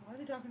 well. Why is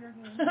he talking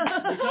directly?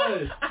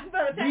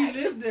 Because we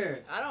lived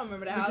there. I don't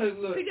remember the house.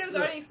 Look, CJ was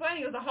already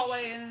explaining. It was a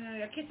hallway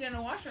and a kitchen and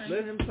a washroom.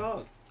 Let him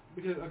talk.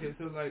 Because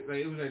so like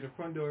it was like the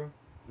front door.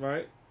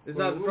 Right. It's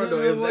not the front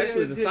door. It was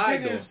actually the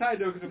side door. The side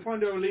door, because the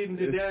front door leading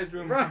to Dad's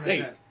room. Right. Like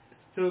that.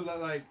 So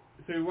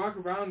so you walk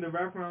around the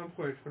wraparound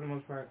porch for the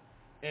most part,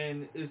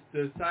 and it's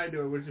the side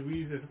door, which we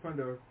use as the front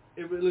door.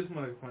 It looks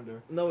more like a front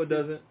door. No, it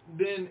doesn't.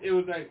 Then it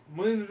was like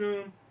William's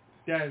room,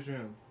 Dad's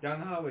room, down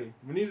the hallway.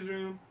 Manita's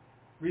room,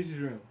 Reese's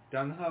room,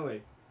 down the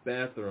hallway.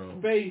 Bathroom.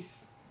 Space,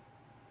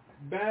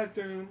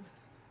 bathroom,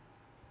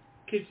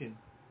 kitchen,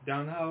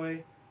 down the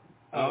hallway,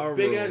 a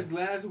big ass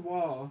glass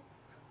wall.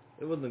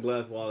 It wasn't a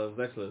glass wall. It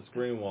was actually a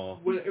screen wall.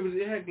 Well,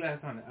 it had glass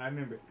on it. I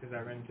remember it because I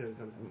ran into it a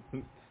couple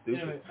times.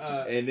 Stupid.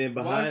 Anyway, and then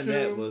behind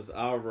that was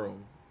our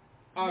room.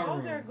 Our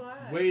room,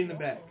 way in the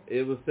back.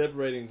 It was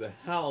separating the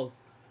house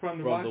from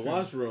the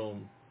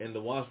washroom and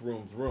the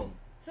washroom's room.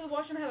 So the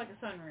washroom had like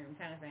a sunroom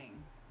kind of thing.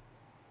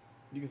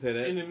 You can say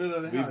that. In the middle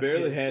of the house. We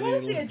barely had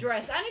What was the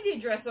address? I need the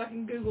address so I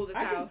can Google this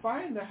house. I can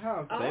find the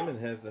house. Damon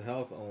has the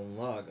house on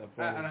lock.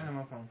 I don't have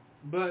my phone.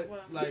 But,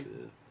 like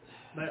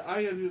all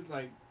you gotta do is,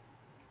 like,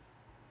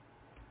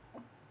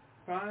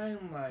 find,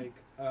 like,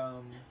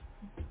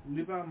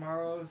 Levi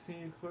Morrow,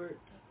 Senior Clerk.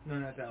 No,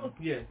 not that one.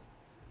 Yes.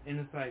 And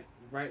it's, like,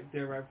 right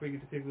there, right before you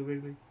get to Piggly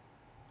Wiggly.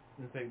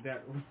 And it's, like,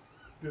 that.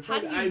 How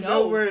do you I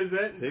know where it's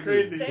at. It's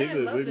crazy.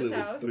 Piggly Wiggly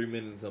was 3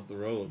 minutes up the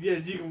road.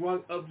 Yes, you can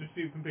walk up the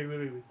street from Piggly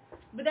Wiggly.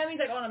 But that means,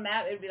 like, on a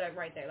map, it would be, like,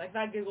 right there. Like, if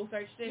I Google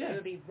searched it, it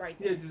would be right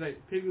there. Yeah, just, like,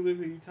 Piggly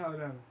Wiggly, Utah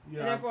down.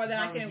 Yeah, therefore, then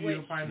I can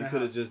You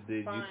could have just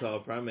did Utah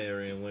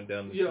Primary and went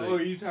down the street. Yeah,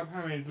 or Utah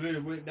Primary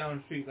literally went down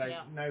the street, like,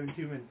 not even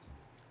 2 minutes.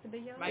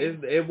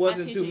 It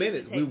wasn't 2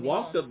 minutes. We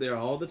walked up there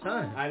all the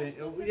time. I didn't.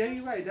 Yeah,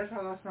 you're right. That's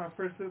how I lost my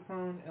first flip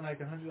phone and like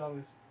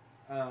 $100.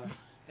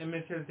 And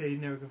Mr. Taylor said he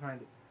never could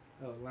find it.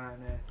 Oh,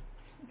 lying ass.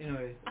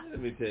 Anyway, let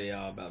me tell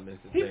y'all about Mr.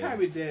 He's Taylor.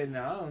 probably dead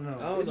now. I don't know.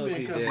 I don't know if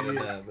he's dead or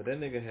not, but that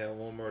nigga had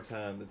one more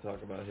time to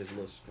talk about his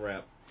little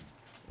strap.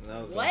 And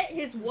I was what? Like,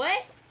 his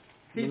what?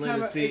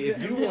 Melinda, see, if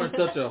you weren't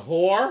such a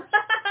whore,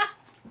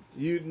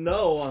 you'd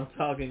know I'm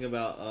talking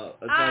about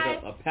it's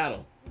like a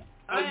paddle.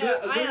 I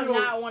am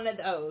not one of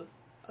those.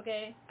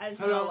 Okay? I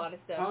just know a lot of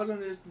stuff. Hold on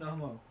this. No,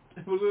 hold on.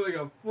 It was like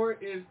a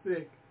 4-inch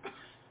thick.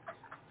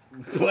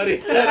 What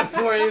is that, a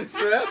 4-inch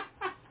strap?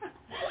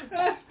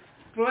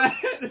 Flat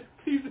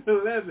piece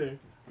of leather.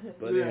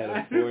 But it had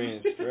a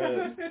 4-inch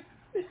strap.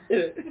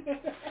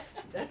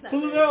 That's not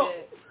Pull it out.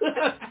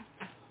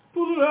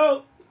 Pull it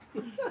out.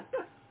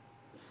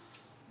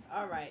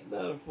 All right.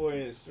 Not a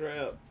 4-inch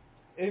strap.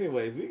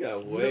 Anyways, we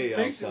got way off.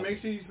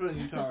 Make sure you spell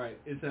Utah right.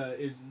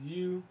 It's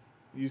you.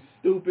 You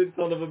stupid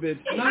son of a bitch.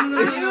 No.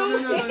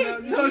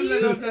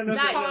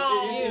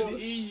 Not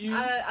you.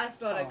 I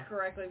spelled it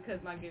correctly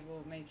because my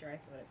Google made sure I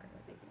spelled it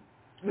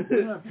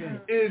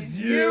correctly. It's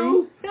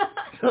you.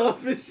 Tough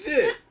as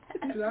shit.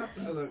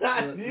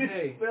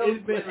 Hey,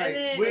 it's been like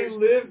we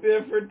lived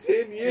there for 10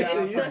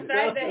 years. Yeah, the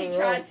fact that he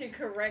tried to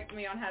correct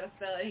me on how to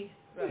spell it, he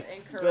spelled it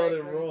incorrectly. Spelled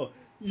it wrong.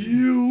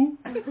 You.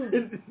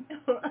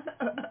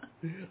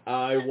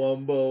 I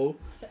Wumbo.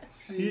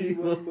 She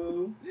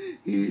Wumbo.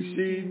 He,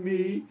 she,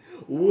 me.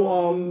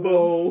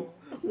 Wumbo.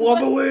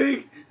 Wumbo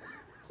wig.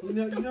 You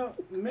know,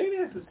 maybe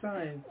that's a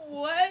sign.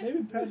 What?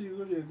 Maybe Patrick's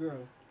really a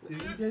girl. If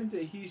you didn't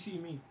say he, she,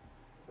 me.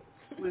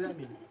 What does that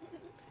mean?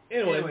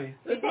 Anyway,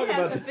 let's talk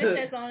about the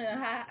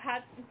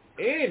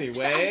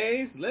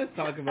Anyways, let's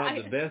talk about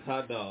the best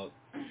hot dog.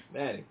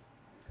 Maddie.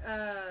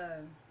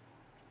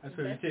 That's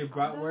what you say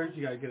bratwurst,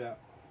 you gotta get out.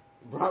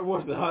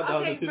 Bratwurst and hot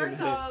dogs. Okay, first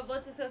of all,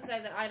 let's just say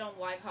that I don't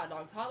like hot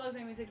dogs. Hot dogs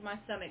make me sick to my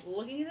stomach.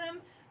 Looking at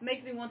them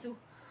makes me want to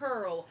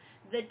hurl.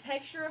 The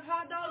texture of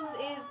hot dogs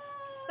is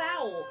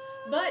foul.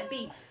 But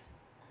beef.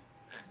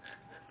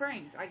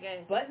 Franks, I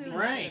guess. But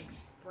Franks.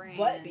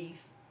 Butt beef.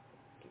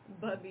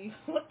 Butt beef.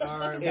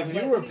 If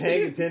you were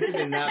paying attention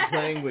and not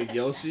playing with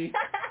Yoshi.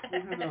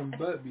 We're talking about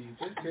butt beef.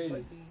 That's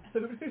crazy.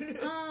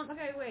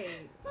 Okay,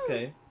 wait.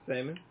 Okay,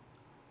 Salmon.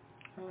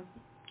 Huh?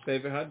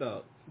 Favorite hot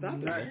dog? Not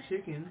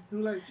chicken.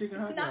 Who likes chicken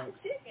hot dogs?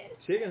 Not chicken.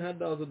 Chicken hot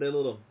dogs with their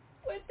little...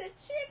 With the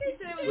chicken. You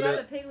said it was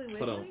a Piggly Wiggly?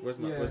 Hold on. Where's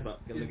my...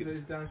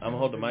 I'm gonna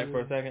hold the mic for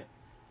a second.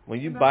 When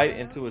you About bite that?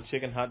 into a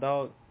chicken hot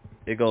dog,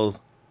 it goes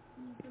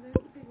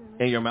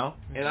in your mouth,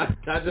 and I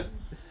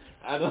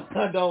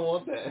don't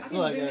want that. I can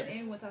Like zoom it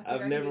in with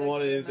I've never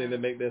wanted anything to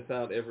make that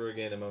sound ever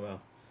again in my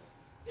mouth.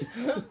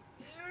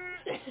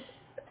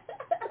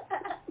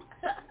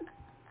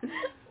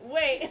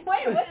 Wait,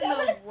 what in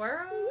the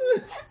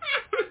world?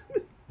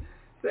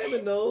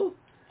 Salmon knows.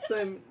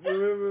 Sam,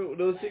 remember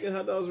those chicken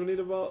hot dogs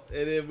Renita bought,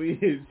 and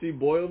then she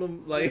boiled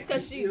them like.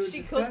 Because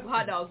she cooked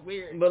hot dogs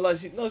weird. But like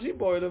she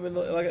boiled them in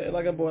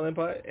like a boiling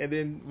pot, and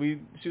then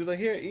she was like,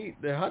 here, eat,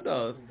 they're hot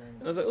dogs.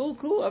 And I was like, oh,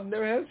 cool, I've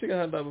never had a chicken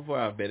hot dog before.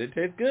 I bet it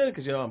tastes good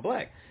because I'm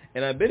black,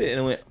 and I bit it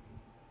and it went,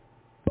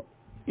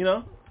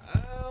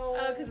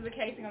 Oh, because of the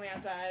casing on the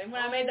outside. And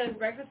when I made those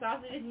breakfast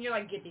sausages, and you're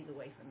like, get these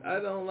away from me.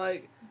 I don't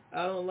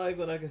like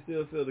when I can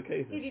still feel the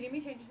Hey, casing. let me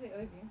change it to the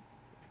oven.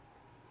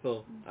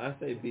 So I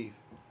say beef.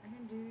 I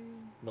can do.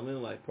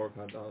 Melinda like pork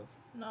hot dogs.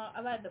 No,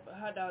 I like the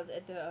hot dogs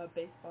at the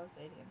baseball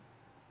stadium.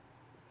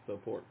 So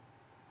pork.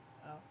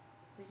 Oh.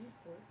 Did you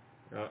pork?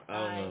 I don't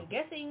know. I'm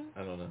guessing.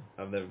 I don't know.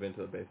 I've never been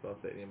to a baseball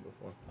stadium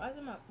before. Why is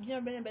it not? You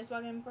never been to a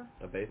baseball game before?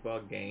 A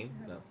baseball game?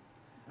 No.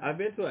 I've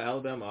been to an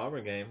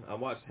Alabama-Auburn game. I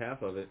watched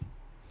half of it.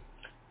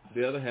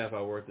 The other half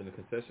I worked in the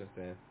concession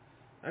stand.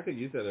 I could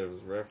use that as a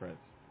reference.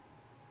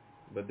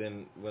 But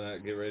then when I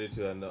get ready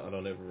to, I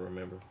don't ever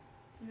remember.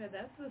 Yeah,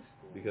 that's the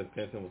school. Because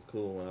Penton was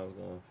cool when I was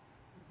going.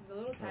 The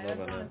little I don't know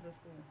tiny about one that. is the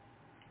school.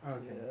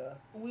 Okay. Yeah.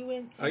 We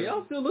went to... Are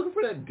y'all still looking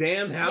for that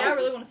damn house? Yeah, I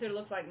really want to see what it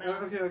looks like now.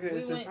 Okay. We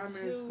It's went a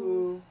primary to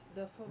school.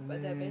 the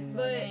But, baseball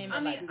But, game. I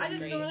mean, like, I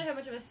just don't really have...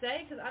 have much of a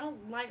say because I don't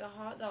like a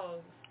hot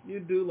dog. You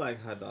do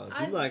like hot dogs.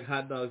 You I- like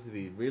hot dogs to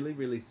be really,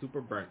 really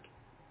super burnt.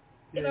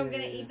 If I'm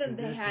gonna eat them,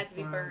 they have to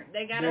be burnt.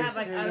 They gotta have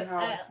like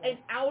an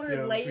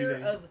outer layer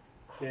of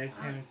There's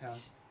crunch. Hannah's house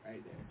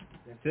right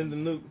there. Send the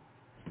nuke.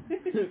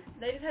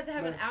 They just have to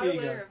have an But outer here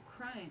you layer go. of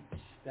crunch.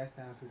 That's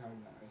the house we're talking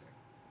about right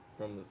there.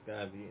 From the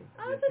sky view.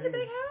 Oh, it's such a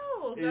big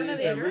house. It I know is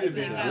they a have a really really big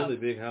big It's a house. really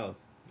big house.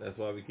 That's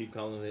why we keep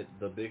calling it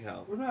the big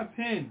house. Where's my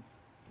pen?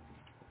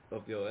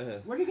 Up your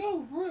ass. Where'd it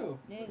go, for real?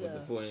 With the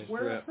Nigga. 4-inch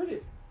Where did I strap. put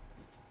it?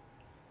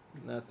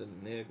 Not the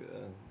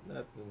nigga.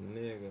 Not the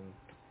nigga.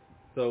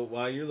 So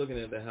while you're looking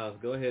at the house,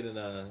 go ahead and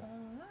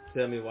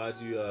tell me why'd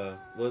you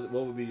what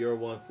would be your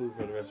one food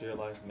for the rest of your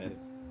life, Maddie?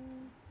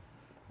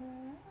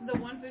 The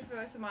one food for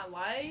the rest of my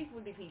life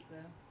would be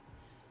pizza.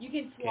 You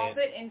can swap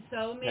it in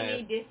so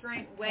many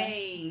different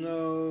ways.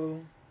 No.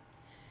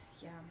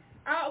 Yeah.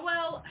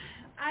 Well,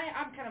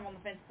 I'm kind of on the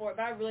fence for it,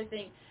 but I really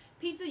think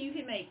pizza you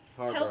can make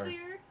Heartburn.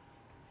 healthier.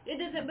 It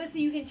doesn't, but see,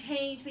 you can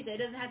change pizza. It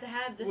doesn't have to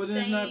have the Well, then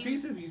same. it's not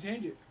pizza if you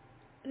change it.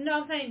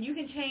 No, I'm saying you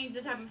can change the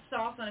type of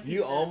sauce on a pizza.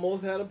 You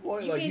almost had a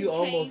point. You Like can you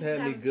almost change had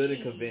the me type of good and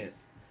cheese. convinced,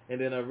 and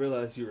then I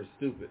realized you were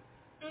stupid.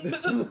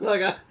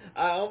 Like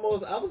I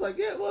was like,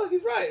 yeah, well,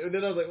 he's right, and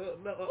then I was like, well,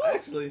 no,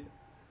 actually,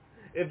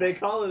 if they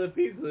call it a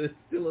pizza, it's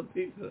still a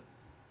pizza.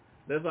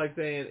 That's like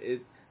saying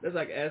that's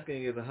like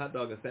asking, is a hot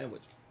dog a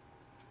sandwich?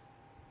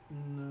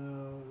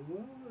 No.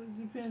 Well,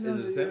 it depends Is on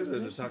it a the sandwich or is it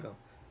a definition. taco?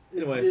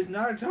 Anyway. It's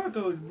not a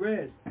taco, it's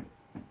bread.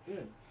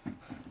 Yeah.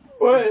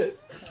 Bread.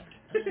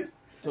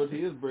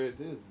 Tortillas bread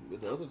too,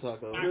 with the other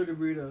tacos. Dirty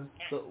burritos.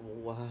 So,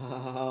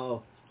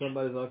 wow,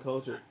 somebody's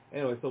uncultured.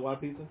 Anyway, so why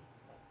pizza?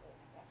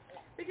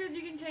 Because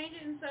you can change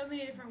it in so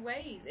many different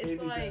ways. It's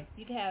Maybe like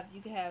You can have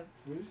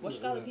what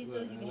you call it,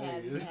 pizza? You can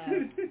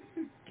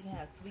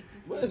have sweet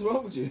pizza. What is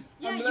wrong with you?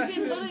 yeah, you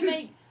can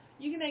literally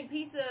make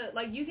pizza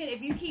like you can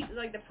if you keep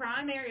like the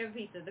primary of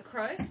pizza, the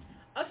crust,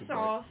 a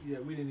sauce, Yeah,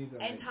 we didn't need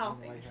that. and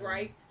toppings,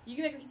 right? You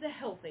can make a pizza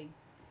healthy.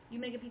 You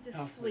make a pizza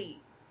Healthy.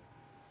 sweet.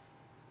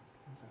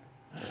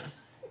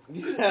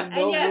 You have And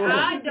no yet room.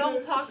 I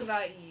don't talk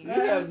about you.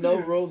 You have no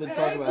room to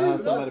talk about how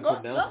somebody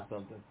pronounces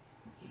something.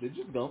 Did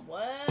you gump?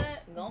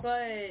 What? Gump.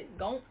 But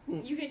Gump.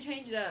 you can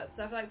change it up.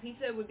 So I feel like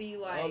pizza would be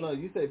like I don't know.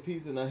 You say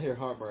pizza and I hear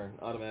heartburn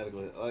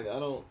automatically. Like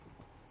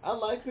I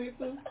like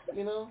pizza,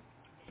 you know,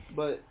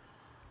 but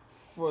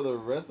for the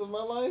rest of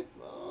my life,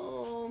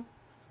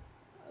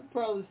 I'd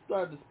probably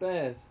start to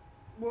spaz.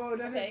 Well,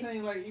 that's Okay. the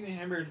thing, like eating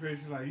hamburgers for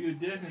your life. You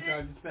definitely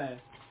start to spaz.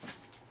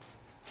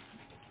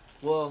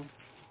 Well,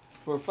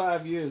 for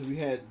 5 years we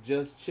had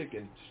just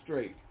chicken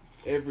straight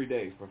every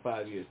day for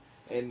 5 years,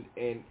 and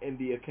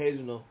the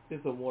occasional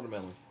hit some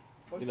watermelon,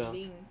 Or you some know,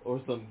 beans.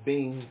 or some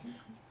beans,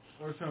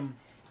 Or some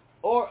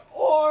or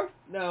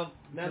now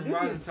this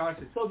rotten is,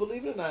 sausage. so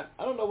believe it or not,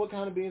 I don't know what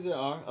kind of beans there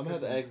are. I'm gonna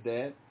have to ask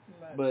Dad.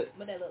 Right. But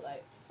What they look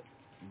like?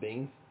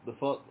 beans, the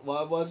fuck?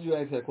 Why did you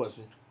ask that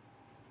question?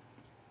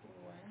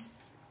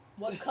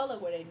 What color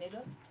were they,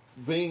 nigga?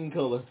 Bean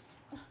color.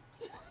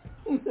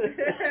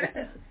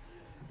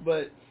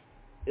 But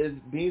it's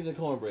beans and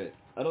cornbread.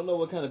 I don't know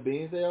what kind of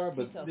beans they are,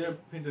 but Pinto They're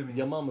beans. pinto beans.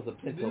 your mama's a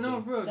pinto No,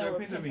 bean. bro, They they're were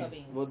pinto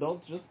beans. Well,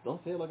 don't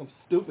say it like I'm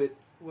stupid.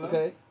 Well,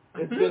 Okay,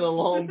 it's been a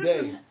long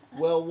day.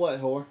 Well, what,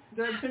 whore?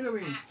 They're pinto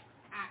beans.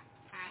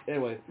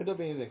 Anyway, pinto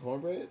beans and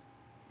cornbread.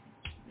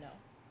 No.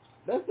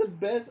 That's the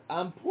best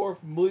I'm poor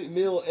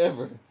meal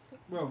ever.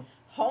 Bro,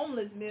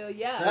 Homeless meal,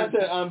 yeah. I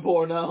said I'm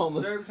poor, not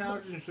homeless. they're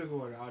sandwiches and sugar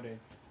water all day.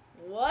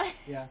 What?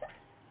 Yeah.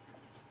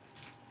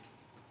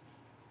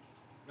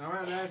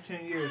 Around the last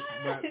 10 years,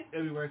 but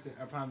it'll be worth it,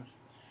 I promise.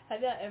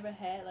 Have y'all ever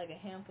had like a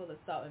handful of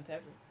salt and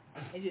pepper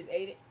and just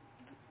ate it?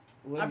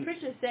 What I'm do you-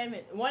 pretty sure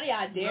salmon. One of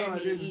y'all dared No, I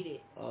me to didn't. eat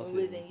it Oh, when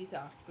we was shit. in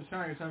Utah, It's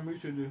something we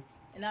should do.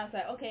 and I was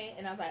like, okay,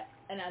 and I was like,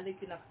 and I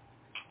licked it up.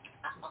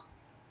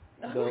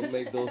 Don't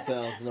make those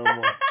sounds no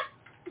more.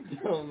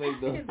 Don't make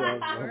those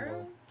sounds no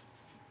more.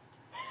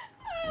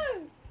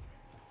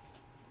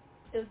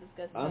 It was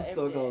disgusting. I'm but stuck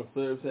every on day.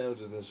 syrup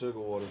sandwiches and sugar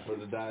water for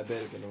the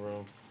diabetic in the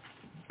room.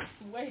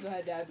 Where you gonna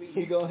have diabetes?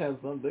 He gonna have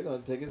something. They're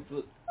gonna take his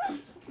foot.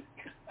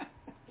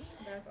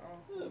 That's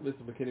awful.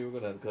 Mr. McKinney, we're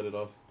gonna have to cut it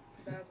off.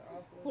 That's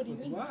awful. What do you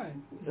mean? Why?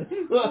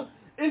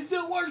 It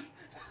still works.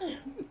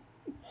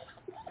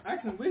 I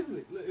can wiggle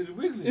it. Look, it's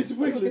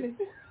wiggling.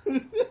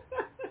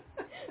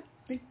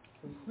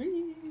 It's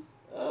wiggling.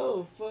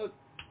 Oh fuck.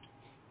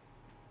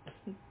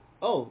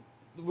 Oh,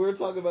 we're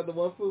talking about the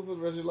one food for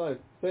the rest of your life.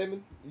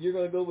 Salmon, you're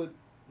gonna go with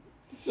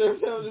syrup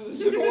sandwiches and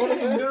sugar water,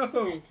 man?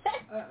 No.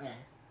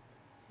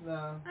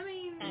 No. I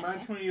mean, My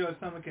 20-year-old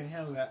stomach can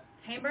handle that.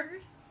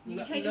 hamburgers? You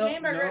No, can change no, a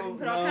hamburger no, and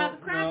put all kinds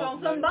of crap no,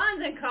 on some no.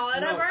 buns and call it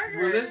a No, burger.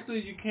 realistically,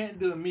 you can't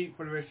do a meat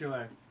for the rest of your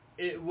life.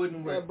 It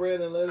wouldn't Got work.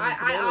 bread and lettuce. and I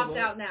tomatoes, opt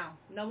man. out now.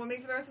 No more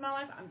meat for the rest of my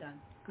life. I'm done.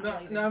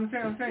 No, I'm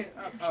saying,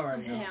 all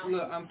right. Now.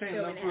 Look, I'm saying,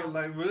 Feel no, me for, now.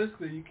 like,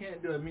 realistically, you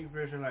can't do a meat for the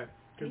rest of your life.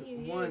 Can Because you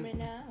hear one, me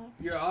now?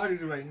 your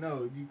audience is like,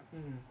 no,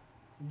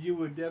 you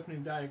would definitely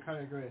die of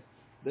cardiac arrest.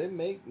 They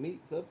make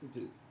meat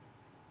substitutes.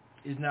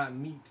 It's not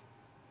meat.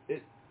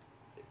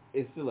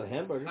 It's still a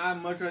hamburger.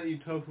 I'd much rather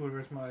eat tofu for the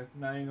rest of my life.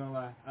 Not even gonna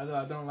lie. Although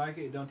I don't like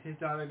it, it don't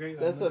taste all that great.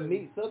 That's a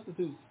meat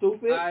substitute,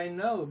 stupid. I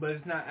know, but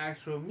it's not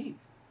actual meat.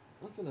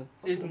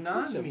 It's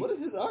non-meat. What is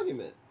his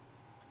argument?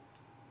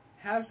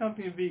 Have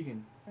something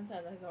vegan.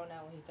 Sometimes I go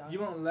now when he's talking.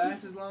 You won't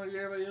last as long as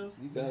everybody else.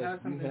 You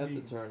have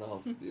to turn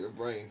off your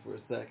brain for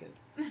a second.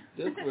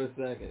 Just for a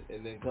second.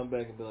 And then come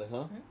back and be like,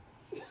 huh?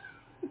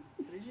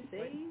 What did you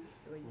say?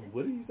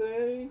 What did you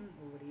say?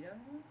 What are you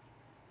doing?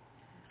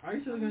 Are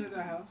you still looking at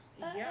that house?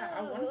 Yeah,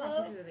 I want to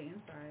find pictures of the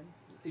inside.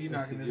 You're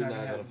not going to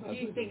find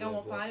You think I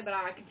won't find it, but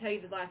I can tell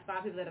you the last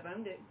 5 people that have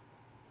owned it.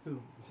 Who?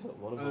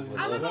 One of them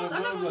I'm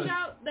not going to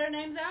shout their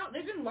names out.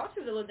 There's been lots of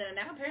people that live there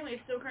now. Apparently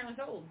it's still currently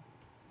sold.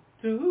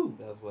 To who?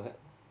 That's what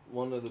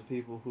one of the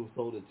people who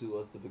sold it to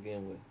us to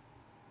begin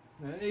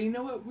with. Hey, you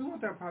know what? We want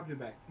that property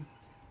back.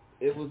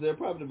 It was their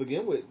property to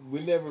begin with.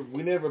 We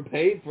never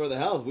paid for the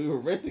house. We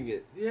were renting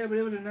it. Yeah, but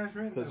it was a nice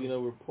rent. Because,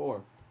 we're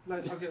poor.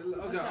 Like, okay,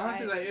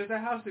 honestly, like, if the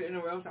house was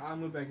anywhere else, I'll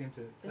move back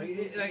into it.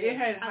 Like, it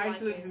had high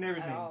ceilings and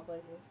everything. At all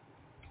places.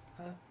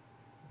 Huh?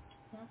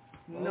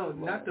 No,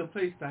 not the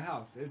place, the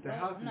house. If the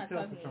house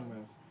itself is somewhere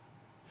else.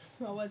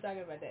 I wasn't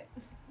talking about that.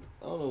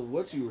 I don't know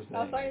what you were saying.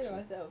 I was talking to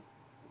myself.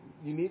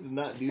 You need to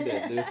not do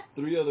that. There's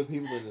 3 other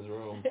people in this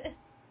room. So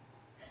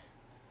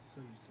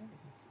you said.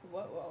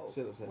 Whoa.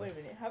 Shut up, Sam. Wait a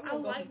minute. I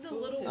like the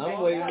little...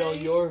 I'm waiting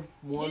on your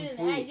one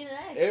fruit. You didn't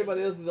ask.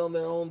 Everybody else is on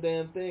their own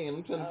damn thing, and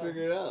I'm trying to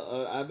figure it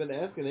out. I've been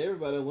asking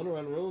everybody. I went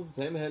around the room.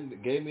 Sam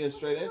hadn't gave me a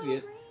straight answer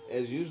yet,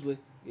 as usually.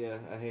 Yeah,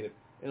 I hate it.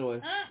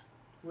 Anyway.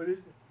 What is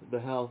it? The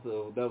house that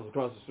was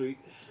across the street.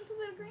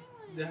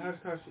 The house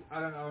across the street. I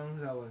don't know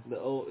who that was.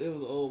 It was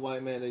an old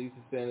white man that used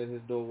to stand at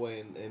his doorway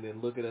and then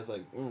look at us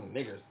like,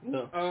 niggers.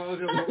 No. Oh,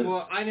 okay.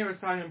 Well, I never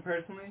saw him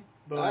personally.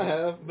 But I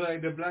have. But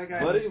like, the black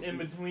guy in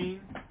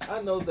between.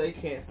 I know they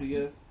can't see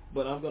us,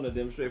 but I'm going to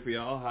demonstrate for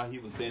y'all how he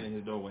was standing in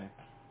his doorway.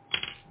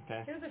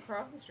 Okay? It was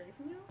across the street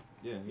from you?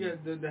 Yeah,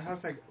 the house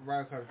like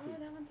right across the street.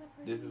 Oh, that one's up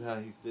pretty. This is how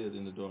he stood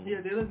in the doorway.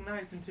 Yeah, they look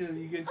nice until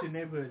you get into the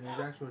neighborhood and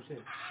it's actual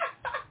shit.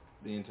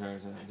 The entire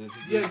time.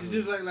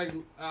 Just like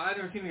I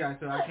never seen the guy,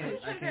 so I can't.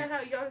 I can't. How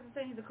y'all was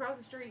saying he's across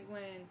the street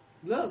when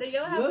the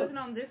yellow house isn't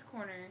on this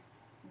corner.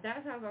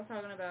 That's the house I was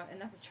talking about,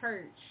 and that's a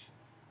church.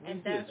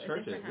 And that's a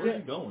different house. Where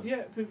are you going?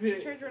 Yeah,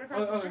 church right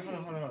across the street.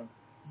 Hold on.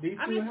 These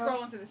I'm just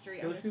scrolling through the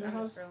street.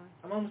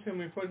 I'm almost saying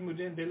when we first moved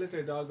in, they let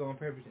their dog go on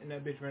purpose, and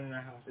that bitch ran in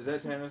our house. Is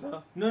that Tanner's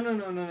house? No.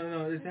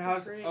 It's the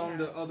house on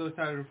the other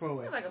side of the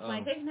four-way. It's like a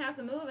plantation house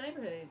in the middle of a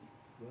neighborhood.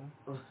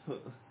 Well.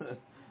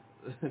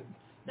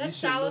 That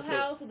shallow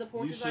house with the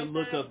porches like that. You should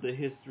look up the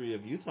history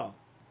of Utah.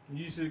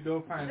 You should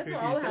go find That's 50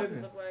 what all the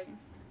houses look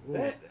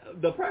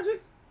like. The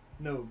project?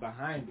 No,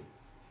 behind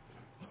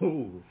it.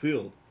 Ooh,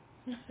 field.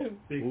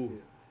 Big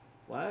field.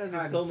 Why is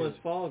there so much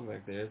fog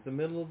back there? It's the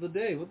middle of the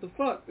day. What the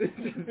fuck?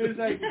 It's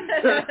like,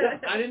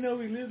 I didn't know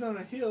we lived on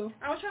a hill.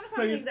 I was trying to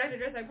find the exact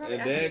address. I probably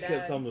and Dad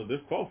kept telling me, there's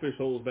crawfish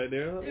holes back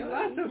there. There's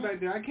lots of stuff back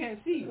there. I can't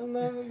see. I'm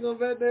not going to go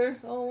back there.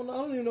 I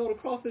don't even know what a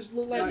crawfish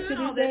look like. Doing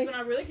all this when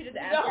I really could just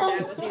ask your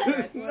dad what the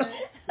address was.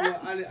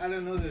 Well, I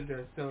don't know the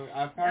address, so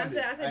I found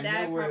it. I said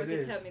Dad know where probably it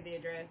is. could tell me the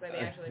address, like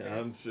the actual address.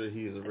 I'm sure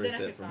he's erased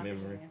that from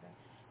memory.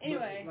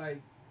 Anyway.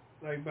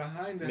 Like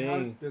behind the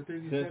house, the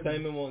 37. Since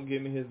Taman won't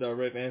give me his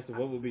direct answer,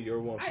 what would be your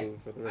one food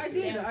for the rest of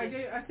the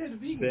day? I said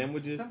vegan.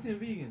 Sandwiches? Something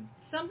vegan.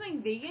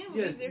 Something vegan?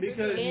 Yes,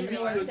 because meat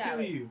will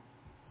kill you.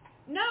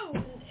 No,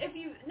 it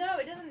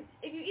doesn't.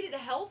 If you eat it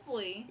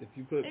healthily, it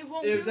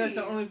won't kill you. If that's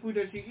the only food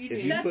that you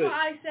eat, that's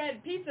why I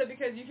said pizza,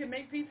 because you can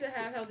make pizza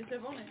have healthy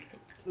stuff on it.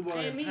 Well,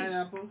 and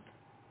pineapples,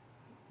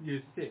 you're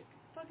sick.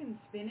 Fucking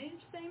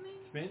spinach, Damon?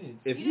 Spinach.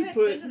 If you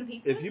put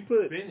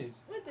spinach.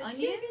 What the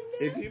onion?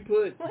 If you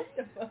put what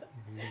the fuck?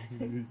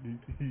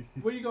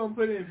 What you gonna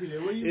put in,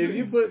 Peter? If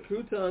you put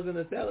croutons in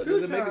a salad,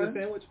 does it make it a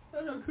sandwich?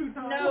 No,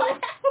 croutons.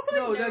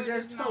 No,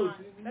 that's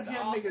toast. You That's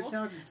can't make a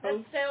sandwich with toast.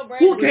 That's stale bread.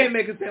 Who can't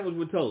make a sandwich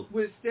with toast?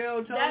 With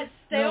stale toast? That's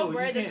stale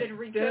bread that's been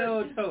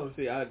recooked. Stale toast.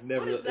 See, I've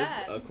never. What is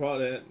that? A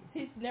crawdad.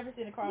 He's never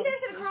seen a crawdad. You never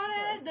seen a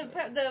crawdad?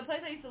 The place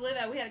I used to live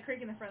at, we had a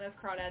creek in the front. There's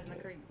crawdads in the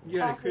creek.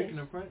 You had a creek in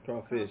the front?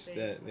 Crawfish.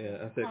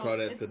 I said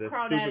crawdads because that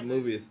crawdads. stupid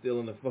movie is still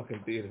in the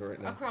fucking theater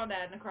right now. A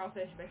crawdad and a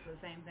crawfish are basically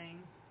the same thing.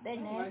 They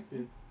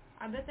nasty.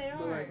 I bet they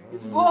are.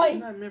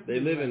 Boy! They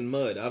live in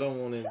mud. I don't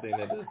want anything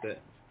that does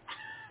that.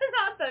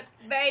 Not the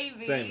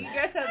baby. Same.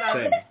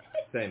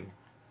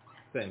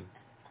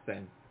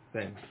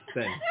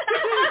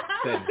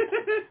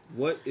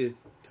 What is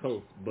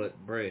toast but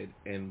bread,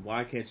 and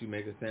why can't you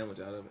make a sandwich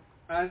out of it?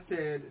 I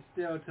said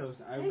stale toast.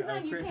 I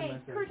corrected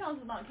myself. Croutons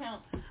do not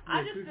count.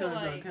 I just feel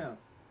like... Don't count.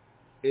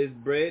 It's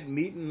bread,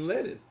 meat, and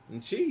lettuce,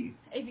 and cheese.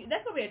 That's going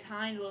to be a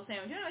tiny little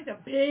sandwich. You don't make a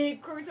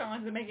big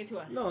croutons to make it to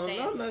a sandwich.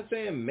 No, I'm not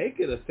saying make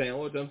it a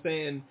sandwich. I'm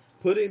saying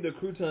putting the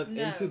croutons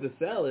into the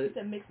salad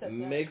makes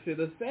it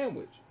a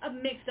sandwich. A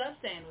mixed-up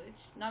sandwich,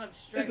 not a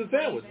straight. It's a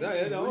sandwich.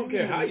 I don't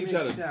care how you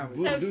try to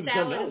do the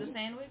salad is a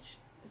sandwich?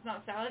 It's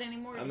not salad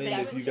anymore? I mean,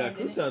 if you got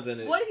croutons in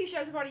it. What if you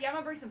show the party, yeah, I'm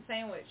going to bring some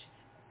sandwich.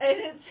 And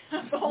it's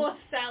a bowl of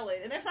salad.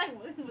 And they're like,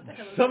 what the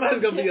hell is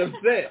Somebody's going to be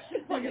upset.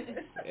 What is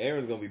this?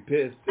 Aaron's going to be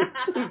pissed.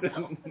 What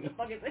the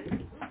fuck is this?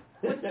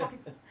 What the fuck is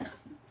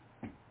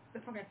the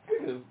fuck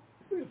is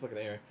Speaking of fucking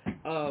Aaron.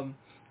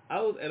 I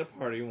was at a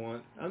party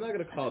once. I'm not going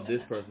to call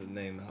this person's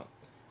name out.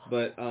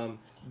 But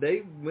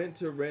they went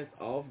to rinse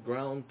off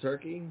ground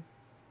turkey.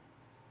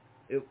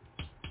 It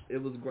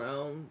was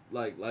ground,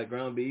 like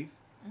ground beef.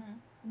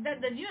 Mm-hmm.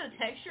 Did you know the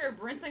texture of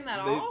rinsing that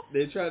off?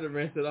 They tried to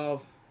rinse it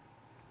off.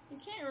 You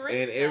can't rinse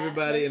And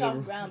everybody in the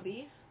ground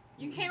beef.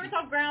 You can't rinse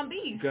off ground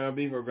beef. Ground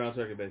beef or ground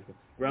turkey, basically.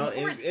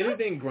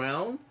 Anything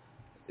ground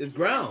is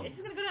ground. It's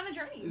just gonna go down the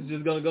drain. It's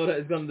just gonna go.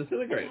 It's gonna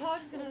disintegrate. It's all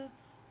just gonna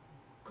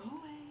go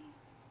away.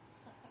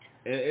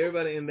 And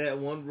everybody in that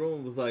one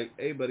room was like,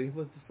 "Hey, buddy,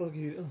 what the fuck are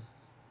you doing?"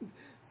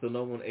 So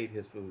no one ate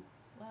his food.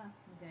 Wow.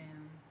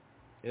 Damn.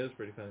 It was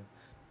pretty funny.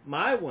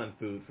 My one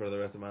food for the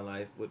rest of my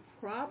life would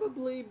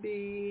probably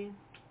be,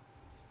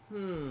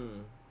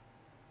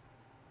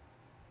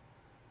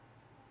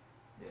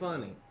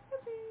 funny.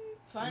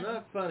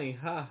 Not funny,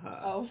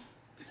 haha. Oh.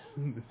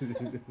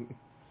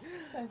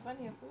 That's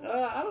funny.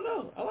 I don't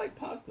know. I like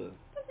pasta.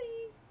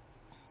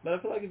 But I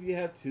feel like if you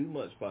have too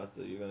much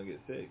pasta, you're gonna get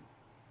sick.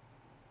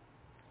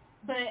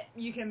 But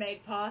you can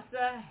make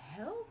pasta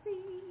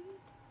healthy.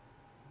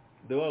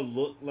 Do I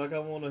look like I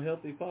want a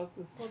healthy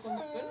pasta? Put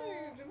some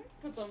spinach.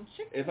 Put some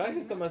chicken. If I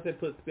hear somebody say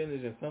put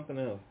spinach in something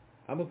else,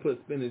 I'm gonna put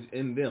spinach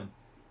in them.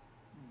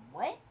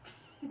 What?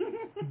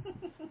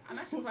 I'm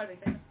actually quite a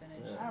big fan of spinach.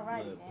 Yeah, All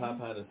right,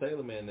 Popeye the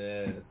Sailor Man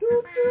there.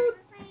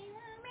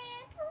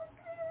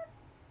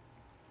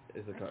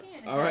 It's a car.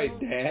 All right,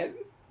 Dad.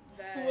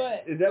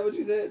 What? Is that what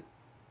you said?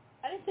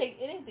 I didn't say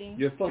anything.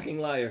 You're a fucking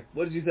liar.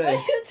 What did you What are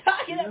say? you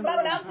talking You know about?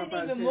 what I Popeye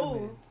didn't even said,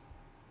 move.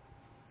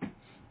 man.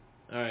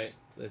 All right,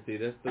 let's see.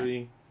 That's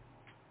 3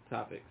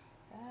 topics,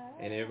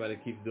 and everybody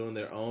keeps doing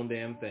their own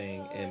damn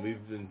thing, and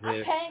we've been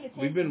I'm paying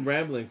attention. we've been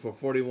rambling for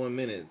 41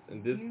 minutes,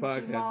 and this You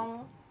podcast.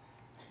 mama.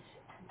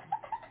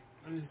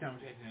 I'm just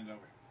conversation is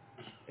over.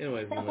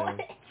 Anyways, Millennium,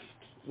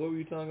 what were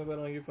you talking about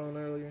on your phone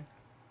earlier?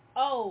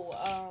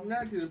 Oh,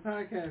 Not to the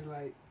podcast,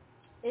 like,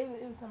 it was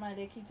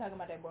somebody that keep talking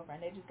about their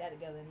boyfriend. They just got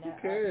together and Who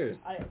cares?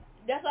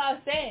 that's what I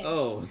was saying.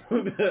 Oh. She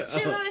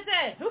literally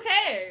said, "Who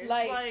cares?"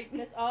 Like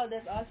that's all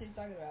she's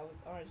talking about was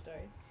Orange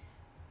Story.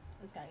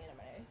 It's kind of getting on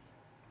my nerves.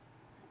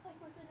 I was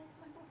like, what's the name of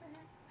my boyfriend?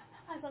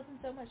 I love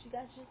him so much. You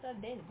guys just started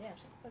dating. Damn,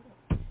 shut the fuck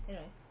up.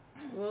 Anyway.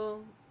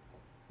 Well,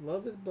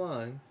 love is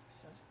blind.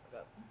 Shut the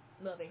fuck up.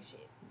 Love ain't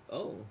shit.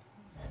 Oh.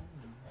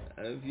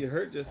 If you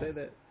hurt, just say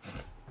that.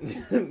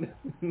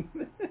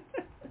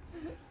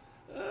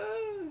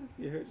 If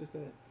you hurt, just say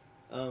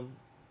that.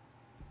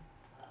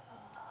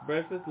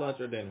 Breakfast, lunch,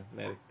 or dinner?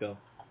 Maddie, go.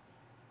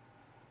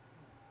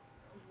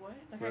 What?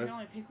 Like I can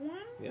only pick one?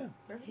 Yeah.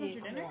 Breakfast, lunch,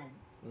 or dinner?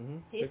 Mm-hmm.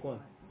 Pick one.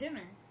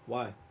 Dinner.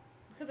 Why?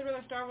 Because I'd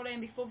rather starve all day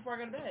and be full before I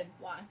go to bed.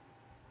 Why?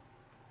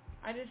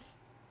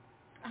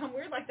 I'm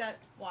weird like that.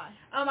 Why?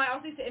 I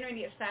also used to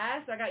intermediate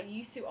fast, so I got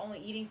used to only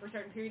eating for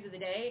certain periods of the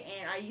day,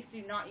 and I used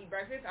to not eat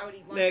breakfast. I would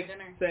eat lunch Next, and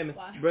dinner. Salmon.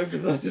 Why?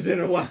 Breakfast, lunch, or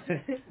dinner? Why?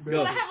 But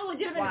I have a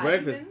legitimate Why?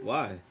 Breakfast. reason.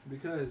 Why?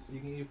 because you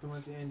can eat for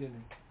lunch and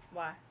dinner.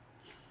 Why?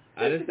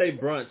 I didn't say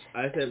brunch.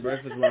 I said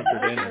breakfast, lunch, or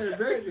dinner.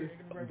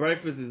 Breakfast.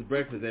 Breakfast is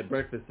breakfast at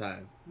breakfast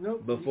time.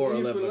 Nope. Before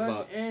you can eat 11 for o'clock.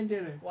 lunch and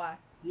dinner. Why?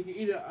 You can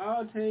eat it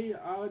all day,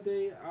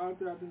 all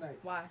throughout the night.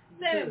 Why?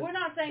 So we're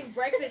not saying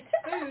breakfast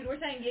food. We're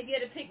saying if you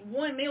had to pick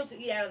one meal to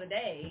eat out of the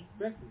day,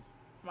 Breakfast.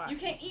 Why? you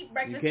can't eat You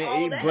breakfast can't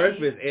all eat day.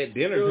 breakfast at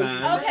dinner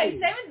time. Okay,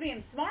 Samon's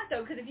being smart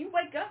though, because if you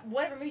wake up,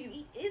 whatever meal you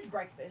eat is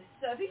breakfast.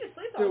 So if he just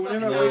sleeps all So the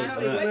fucking whenever I wake time, up,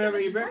 when he wakes whenever up, I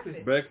eat it's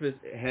breakfast. Breakfast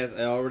has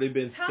already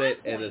been Time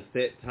set at a point.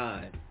 set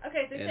time.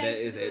 Okay, so And Sam's that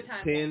is doing at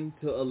time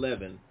 10 to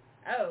 11.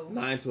 Oh.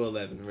 9 to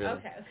 11, really.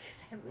 Okay.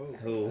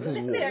 Whoa,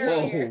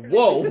 Earlier.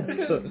 whoa,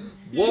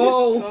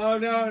 whoa. Oh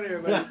no,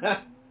 everybody.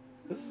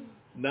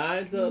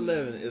 9 to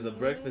 11 is a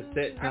breakfast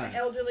set I'm time.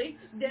 elderly.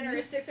 Dinner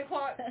is 6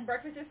 o'clock.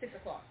 Breakfast is 6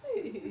 o'clock.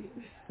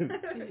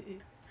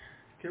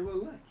 Okay,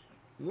 well, lunch.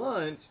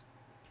 Lunch,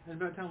 That's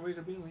about time to wake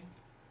up anyway.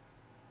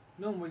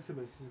 No one wakes up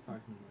at 6 o'clock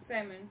anymore.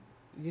 Salmon.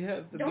 you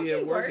have to Don't be you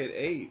at work work? at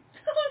 8.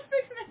 I was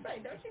fixing to say,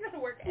 don't you go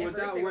to work every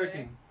Without single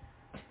working.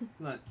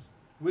 Lunch.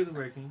 With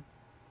working.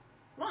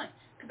 day? Lunch.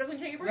 Because that's when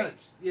you take your break. Lunch.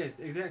 Yes,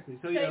 exactly.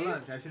 So So yeah, you-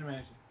 lunch. I should have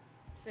answered.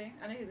 See?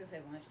 I knew he was going to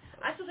say lunch.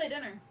 I still say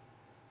dinner.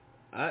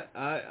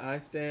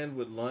 I stand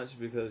with lunch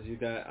because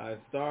I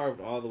starved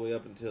all the way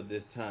up until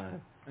this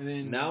time. And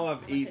then Now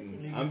I've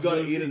eaten. I'm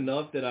going to eat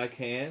enough that I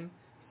can.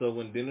 So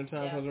when dinner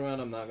time Yeah. comes around,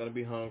 I'm not going to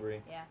be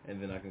hungry. Yeah.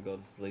 And then I can go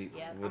to sleep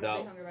Yeah. I'm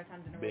without gonna be hungry by the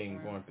time dinner being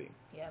rolls around. grumpy.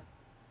 Yep.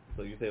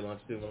 So you say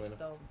lunch too, Just Melina?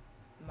 stole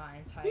my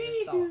entire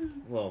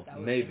thought. Well, That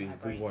was maybe in my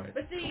we brain. weren't.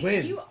 But see,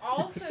 Twins. you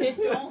also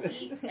don't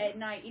eat at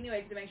night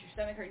anyway because it makes your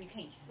stomach hurt and you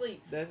can't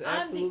sleep. That's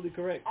I'm the absolutely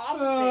correct.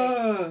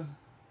 opposite.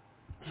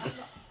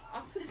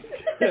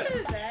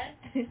 That.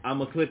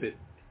 I'ma clip it.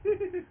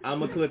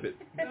 I'ma clip it.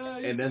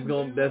 And that's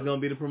gonna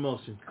be the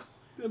promotion.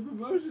 the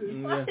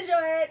promotion. Why Yeah. did your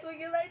head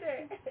twinking like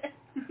that?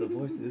 The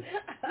voices.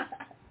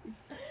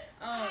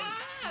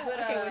 But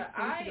Okay, wait,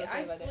 so you should go I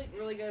say about that. sleep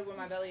really good when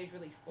my belly is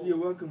really full. You're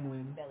welcome,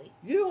 Win. Belly.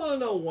 You want to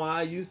know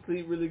why you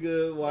sleep really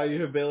good, why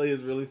your belly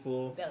is really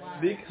full? Belly.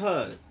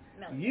 Because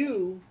Belly.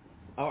 you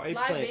are a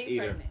Like plant being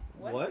eater. pregnant.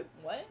 What?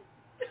 What?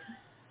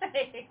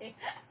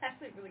 I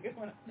sleep really good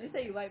when I'm... Did you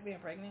say you like being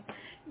pregnant?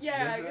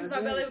 Yeah, Yes, because I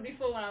my did. belly would be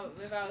full if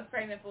I was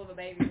pregnant full of a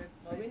baby.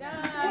 Maybe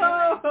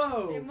not.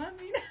 Whoa! It must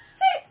be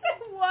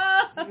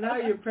Whoa. Now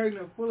you're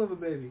pregnant, full of a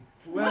baby.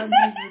 What happens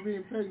if you're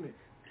being pregnant?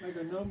 Like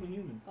a normal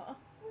human. Uh-uh.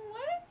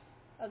 What?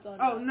 That's all.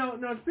 Oh,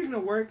 no, speaking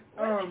of work,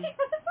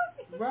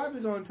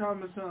 Robbie's gonna tell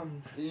me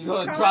something. You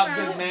gonna Call drop him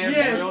this out. man's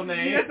Yes, real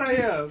name? yes I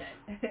am.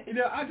 You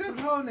know, I took his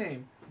whole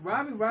name.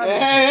 Robbie.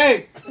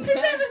 Hey! His name is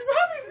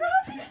Robbie.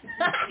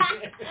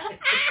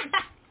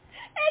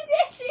 And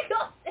then she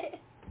gonna say,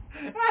 I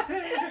thought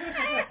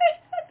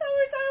we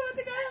were talking about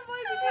the guy who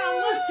plays the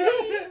cowboy.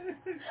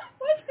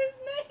 What's his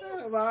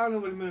name? Well, I don't know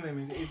what his middle name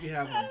is, if you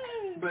have one.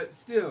 But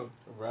still,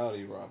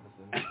 Rowdy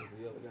Robinson is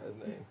the other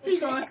guy's name. he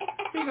gonna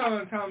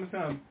tell me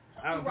something.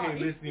 I don't pay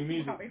listening to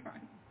music. Robbie.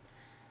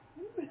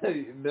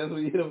 That's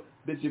what you know.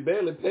 Bitch, you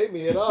barely pay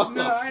me at all.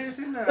 No, I didn't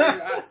see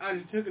that. I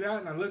just took it out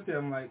and I looked at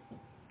him like,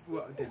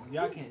 well, damn,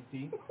 y'all can't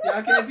see.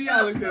 Y'all can't see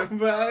how I looked at him,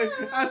 but I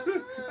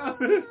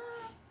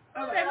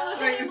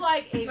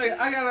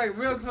got like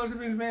real close to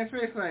this man's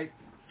face, like.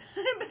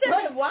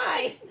 But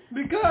why?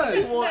 Because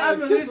I've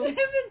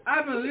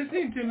been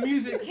listening to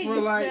music Can for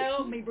you like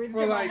smell me breathing for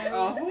through my like a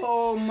nose?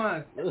 whole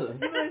month. You don't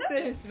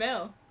sit and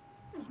smell.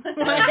 That's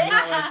not what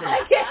I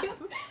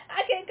I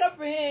can't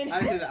comprehend.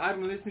 I said I've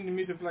been listening to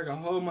music for like a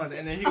whole month,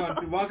 and then he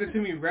gonna walk up to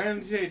me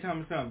randomly today, tell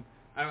me something.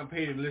 I don't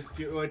pay to listen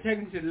to, or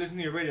technically to listen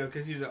to your radio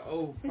because he's an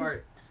old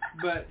fart.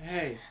 But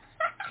hey,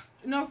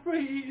 no, for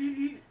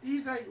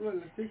he's like what,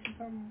 60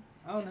 something?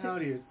 I don't know how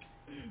old he is.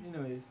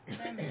 Anyways.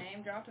 Sam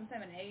name dropped him,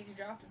 Sam age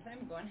dropped him, Sam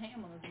going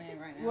ham on this man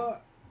right now.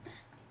 Well,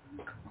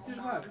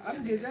 just watch. I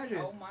can get that shit.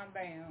 Oh my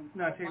damn.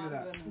 No, oh take my it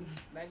out. goodness.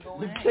 That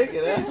going ham. Take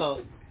it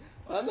out.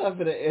 I'm not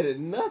gonna edit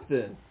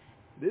nothing.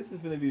 This is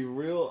gonna be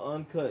real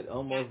uncut,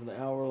 almost an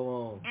hour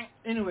long.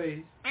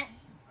 Anyways,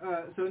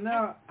 so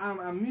now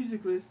I'm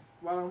musicless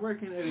while I'm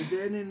working at a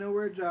dead end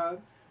nowhere job.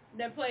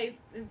 That plays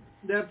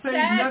Sad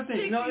sexy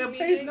nothing. No, it music.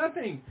 plays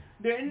nothing.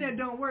 Their internet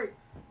don't work.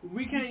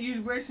 We can't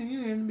use Western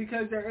Union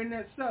because their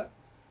internet sucks.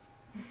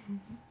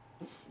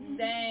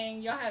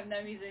 Dang, y'all have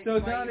no music. So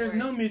now there's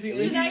no music.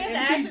 So now you have to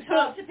actually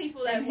talk to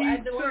people that and he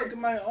at the work. took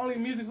my only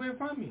music away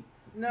from me.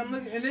 Now I'm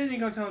looking, and then he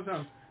gonna tell me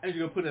something. And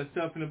you gonna put that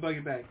stuff in the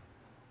bucket bag.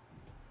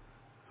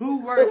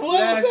 Who worked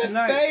last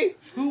night?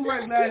 Who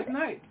worked last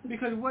night?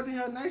 Because what the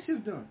hell night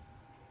shift doing?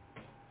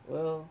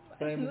 Well,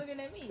 Sam, looking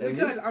at me.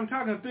 Because I'm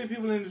talking to 3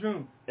 people in this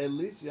room. At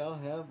least y'all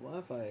have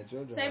Wi-Fi at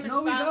your job. Sam is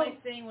No, we finally don't.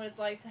 seeing what it's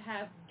like to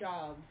have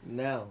jobs.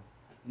 Now,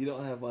 you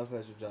don't have Wi-Fi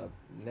at your job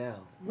now.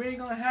 We ain't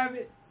gonna have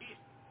it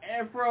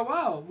for a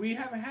while. We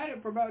haven't had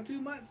it for about 2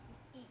 months.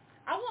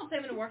 I want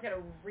Sam to work at a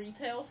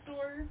retail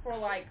store for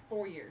like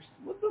 4 years.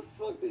 What the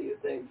fuck do you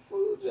think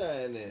food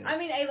giant is? I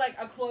mean,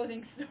 a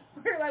clothing store,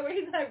 like where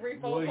he's like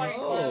refold fucking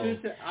no. clothes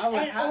I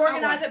and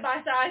organize it by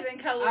size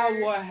and color. I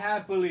would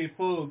happily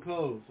fold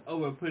clothes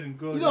over putting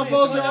girls. You don't in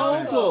fold the your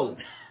own bag. clothes.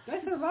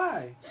 That's a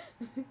lie.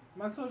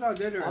 My clothes are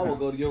dirty. I will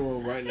go to your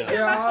room right now.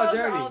 They're My all clothes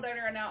dirty. are all dirty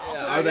right now. Yeah,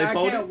 Also, are they I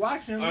folded? can't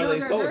wash them. Are No, they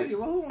they're folded? dirty.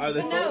 Well, who Are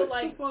they No, folded?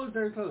 like- who folds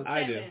dirty clothes?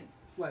 I do. Kevin,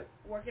 What?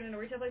 working in a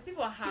retail place,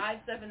 people hide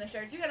stuff in the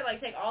shirts. You gotta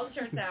like take all the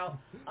shirts out,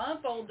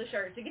 unfold the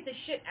shirts to get the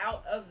shit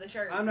out of the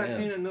shirt. I'm not Yeah.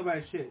 cleaning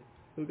nobody's shit.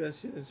 Who got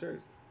shit in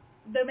shirts?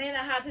 The man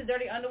that hides his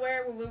dirty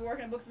underwear when we were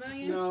working at Books A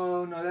Million.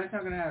 No, that's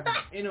not gonna happen.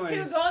 He Anyway,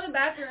 would go in the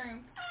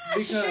bathroom,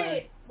 Because-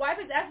 shit, wipe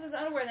his ass with his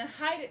underwear, and then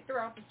hide it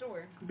throughout the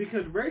store.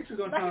 because Rachel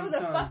gonna Like tell it me was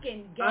a something. fucking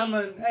game. I'm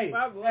a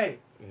hey.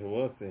 It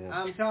was him.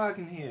 I'm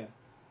talking here.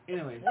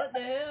 Anyway, What the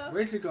hell?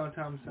 Rachel gonna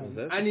tell me Was something.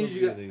 that I need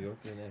you supposed to. to be New York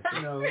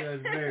accent? No,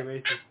 that's very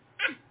racist.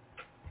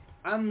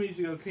 I'm need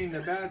you to go clean the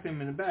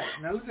bathroom in the back.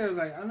 Now look at it,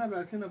 like I'm not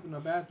about to clean up in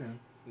no bathroom.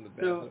 In the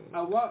So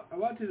bathroom. I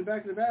walk to the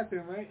back of the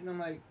bathroom, right? And I'm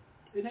like,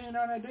 it ain't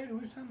all that dirty.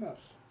 What you talking about?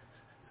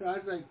 So I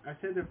was like, I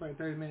sat there for like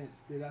 30 minutes,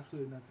 did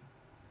absolutely nothing.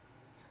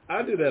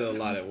 I do that a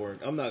lot at work.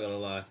 I'm not gonna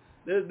lie.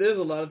 There's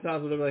a lot of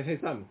times where they're like, "Hey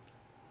Simon,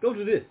 go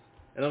do this,"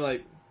 and I'm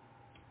like,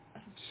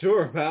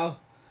 "Sure, pal,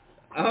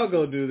 I'll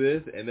go do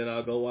this," and then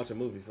I'll go watch a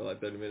movie for like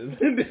 30 minutes,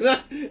 and then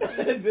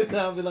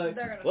I'll be like,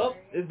 They're gonna "Well,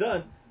 fire you. it's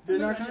done." They're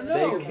not gonna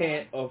know. They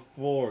can't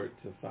afford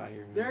to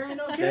fire me. There ain't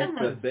no That's the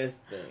cameras. best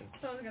thing.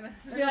 So I was gonna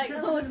There's be no like,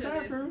 cameras oh, in the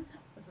bathroom.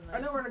 I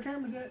know where the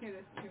cameras at. Hear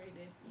this, hear what he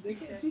did. They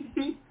can't see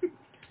me.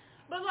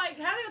 But like,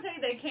 how they gonna tell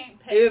you they can't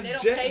pay? If They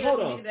don't Ja- pay hold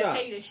us on, music, stop. they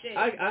pay you to shit.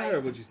 I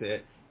heard what you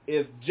said.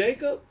 If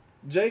Jacob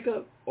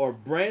or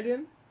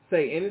Brandon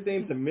say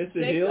anything to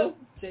Mr. Hill,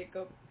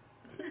 Jacob.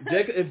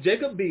 if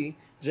Jacob B,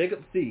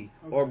 Jacob C,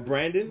 or Okay.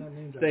 Brandon Not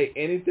name drop. say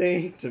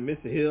anything to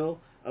Mr. Hill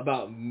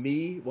about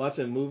me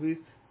watching movies,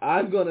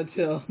 I'm gonna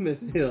tell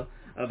Mr. Hill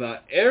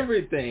about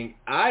everything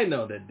I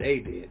know that they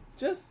did.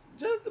 Just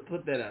to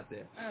put that out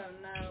there. Oh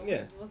no.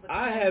 Yeah, What's the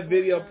I comment have for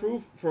video them?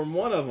 proof from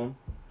one of them.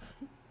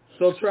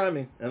 So try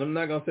me, and I'm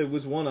not gonna say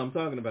which one I'm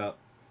talking about.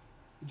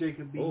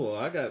 Jacob B. Oh,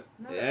 I got.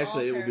 No, they're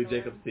Actually, it all would be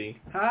paranoid. Jacob C.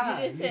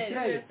 Ha! You just said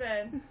You just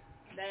said,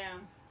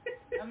 damn.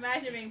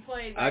 Imagine being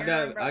played by I your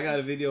own got. I got brother.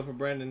 a video for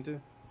Brandon too.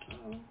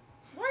 Uh-oh.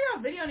 Why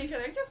are y'all videoing each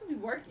other? You're supposed to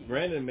be working.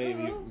 Brandon made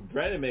me. Uh-oh.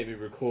 Brandon made me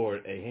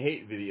record a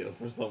hate video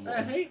for someone.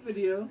 A hate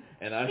video.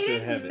 And I He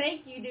should have didn't it.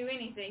 make you do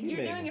anything. He You're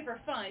made doing me. it for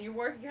fun.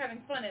 You're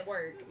having fun at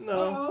work.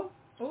 No.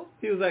 Uh-oh.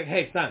 He was like,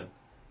 "Hey, Simon,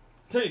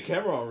 turn your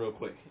camera on real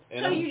quick." And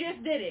So I'm- you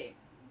just did it.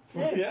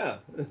 Yeah.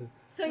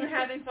 So you're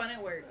having fun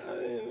at work. I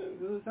mean,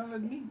 Doesn't sound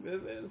like me.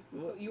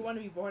 You want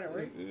to be born at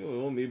work?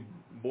 You want me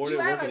bored You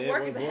at act work? like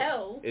work is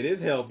hell. It is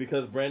hell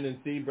because Brandon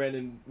C is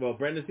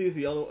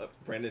the only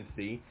Brandon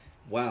C.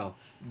 Wow,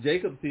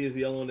 Jacob C is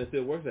the only one that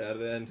still works out of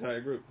that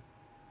entire group,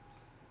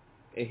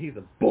 and he's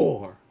a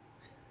bore.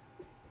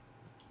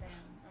 Damn,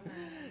 I'm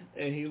mad.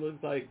 And he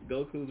looks like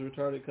Goku's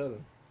retarded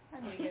cousin.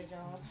 I need to get a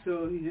job.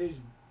 So he's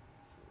Asian.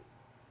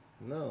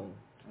 No,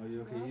 Oh,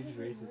 you okay? Why You're just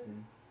would he racist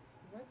then.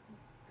 What?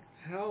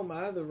 how am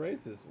I the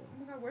racist Oh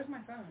one? my god, where's my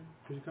phone?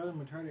 Because you call him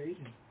retarded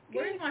Asian.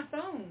 Where's my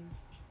phone?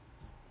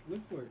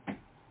 Look for it.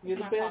 You're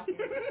the My best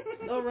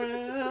pocket.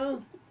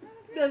 around.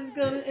 Nothing's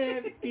gonna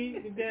ever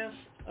keep me down.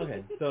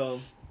 Okay, so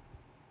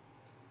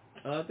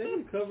I think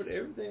we covered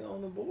everything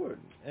on the board,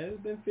 and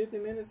it's been 50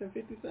 minutes and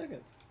 50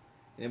 seconds.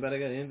 Anybody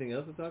got anything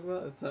else to talk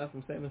about aside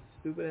from Samon's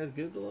stupid ass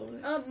giggle over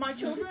there? My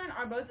children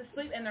are both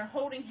asleep and they're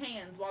holding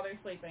hands while they're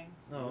sleeping.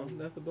 Oh,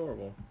 that's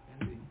adorable.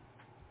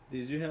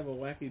 Did you have a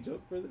wacky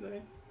joke for the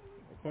day?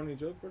 A corny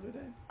joke for the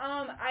day?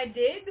 I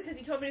did because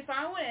you told me to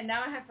find one, and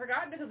now I have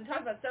forgotten because we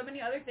talked about so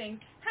many other things.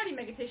 How do you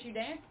make a tissue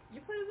dance?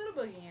 You put a little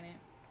boogie in it.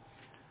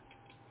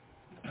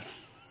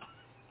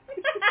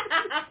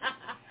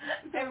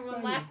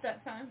 Everyone laughed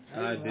that time.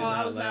 I did Oh,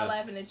 I not was not laugh.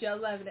 laughing at you. I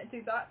was laughing at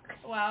TikTok.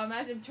 Wow,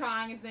 imagine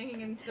trying and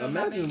thinking and still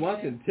not Imagine being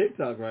watching good.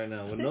 TikTok right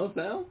now with no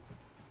sound.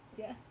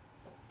 Yeah.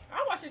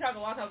 I watch TikTok a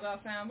lot of times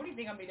without sound. What do you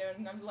think I'll be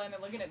doing? I'm just laying there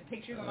looking at the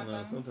pictures I on my don't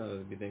know. phone.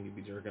 Sometimes you think you'd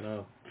be jerking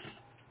off.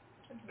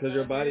 Because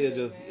your body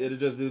it'll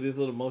just do this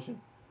little motion.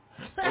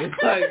 It's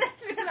like,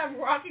 because I'm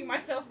rocking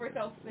myself for what the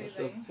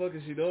self-soothing. fuck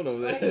is she doing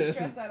over When I there? get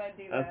stressed out, I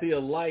do that. I see a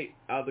light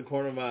out the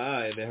corner of my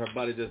eye, and then her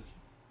body just.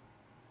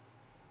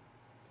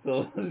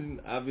 So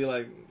I'll be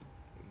like,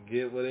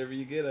 get whatever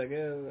you get, I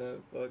guess.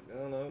 Fuck, I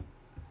don't know.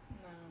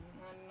 No,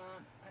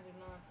 I did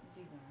not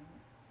do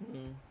that.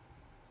 Mm.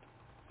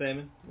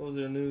 Salmon, what was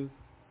your news?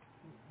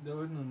 There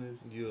was no news.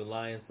 You a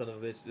lying son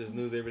of a bitch. There's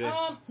news every day.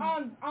 On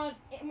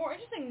more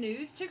interesting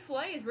news,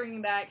 Chick-fil-A is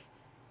bringing back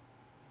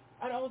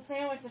an old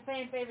sandwich the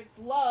fan favorites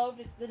loved.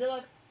 It's the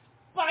deluxe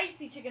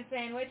spicy chicken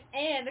sandwich,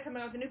 and they're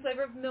coming out with a new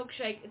flavor of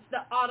milkshake. It's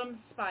the autumn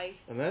spice.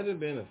 Imagine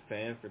being a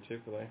fan for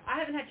Chick-fil-A. I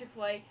haven't had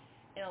Chick-fil-A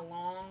in a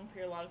long,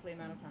 periodically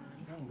amount of time.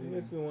 It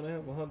makes me want to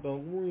have a hot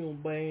dog real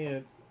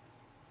bad.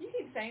 You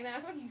keep saying that.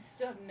 I thought you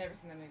still have never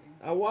seen that movie.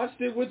 I watched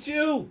it with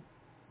you.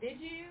 Did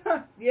you?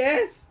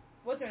 Yes.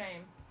 What's her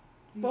name?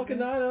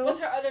 Fucking I know. What's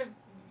her other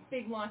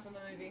big line from the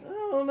movie? I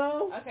don't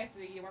know. Okay,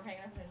 so you weren't paying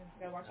enough attention.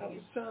 You gotta watch I it.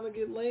 was trying to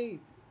get laid.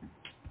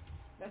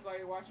 That's why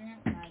you're watching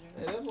it? Imagine.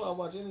 Hey, that's why I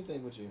watch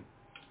anything with you.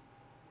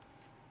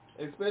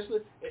 Especially,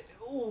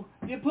 ooh,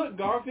 you put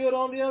Garfield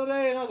on the other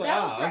day, and I was like,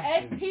 That was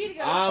for SP to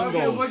go. I'm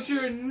Okay, going. what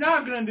you're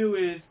not gonna do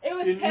is It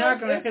was you're not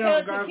gonna hit on Tales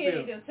of Garfield.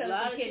 Kitty. It was Tales A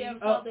lot of of Kitty. shit.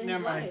 Oh,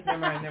 never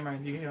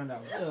mind. You can hit on that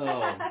one.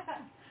 Oh.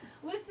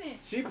 Listen,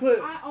 She put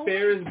I only-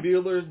 Ferris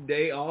Bueller's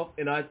Day Off,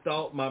 and I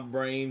thought my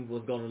brain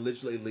was gonna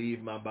literally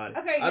leave my body.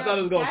 okay, I now, thought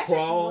it was gonna that's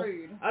crawl.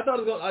 Rude. I thought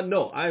it was gonna.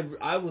 No,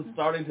 I was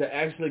starting to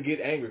actually get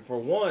angry. For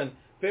one,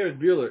 Ferris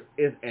Bueller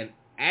is an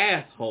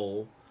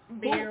asshole.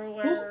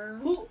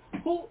 Bueller.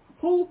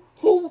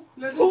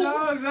 Let the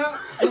dogs out.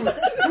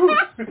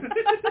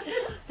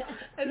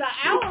 It's an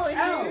owl in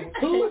here.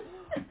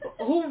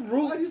 Who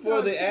roots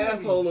for the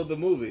asshole of the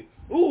movie?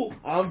 Ooh,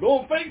 I'm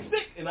gonna fake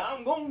sick and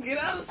I'm gonna get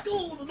out of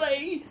school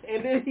today,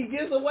 and then he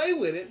gets away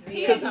with it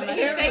He because faked the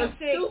parents are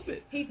sick.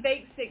 stupid. He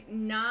faked sick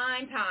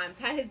 9 times.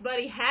 Had his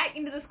buddy hack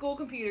into the school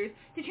computers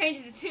to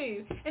change it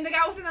to 2, and the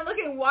guy was sitting there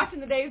looking and watching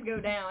the days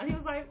go down. He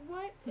was like,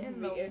 "What in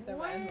the Every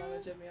time I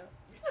world?" jump me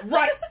out.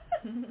 Right.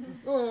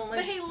 Oh,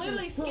 But he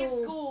literally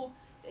skipped school,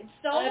 I've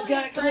stole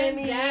got his friend's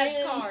clammy dad's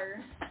hands.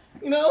 car.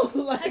 You know,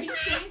 like Have you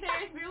seen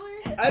Ferris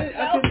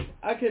Bueller?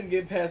 I couldn't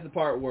get past the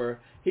part where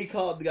he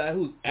called the guy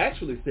who's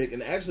actually sick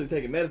and actually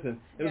taking medicine.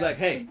 It was Yeah. like,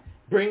 hey,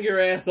 bring your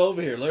ass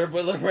over here.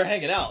 We're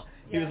hanging out.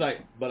 He Yeah. was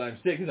like, but I'm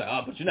sick. He's like,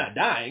 oh, but you're not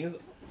dying. He's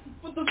like,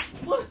 what the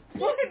what?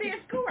 You could be in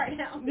school right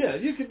now. Yeah,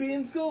 you could be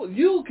in school.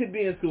 You could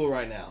be in school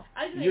right now.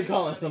 I just think You're it's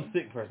calling funny. some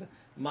sick person.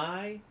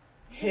 My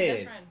He's head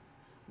different.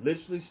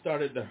 literally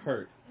started to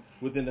hurt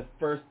within the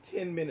first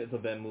 10 minutes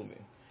of that movie.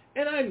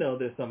 And I know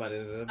there's somebody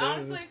that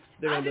Honestly,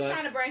 they're I'm gonna be just like,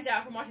 trying to branch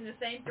out from watching the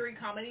same 3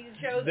 comedy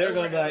shows they're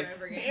over gonna be and like, over and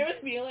over again. Ferris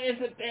Bueller is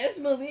the best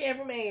movie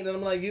ever made. And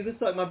I'm like, you can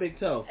suck my big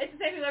toe. It's the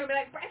same people that are gonna be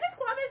like, Breakfast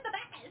Club is the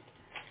best.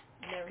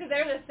 Never Because seen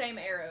they're it. the same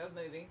era of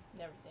movie.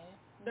 Never seen it.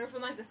 They're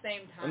from like the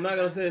same time. I'm not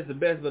gonna say it's the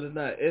best, but it's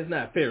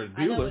not Ferris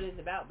I know what Bueller. it's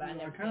about, but I I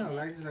never kind of seen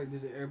it. like it. Like,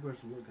 did the airbrush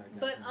look like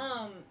that? But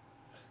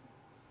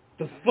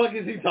The fuck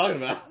is he talking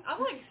about? I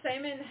feel like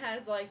Simon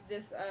has like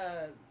this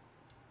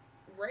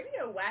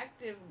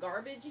radioactive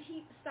garbage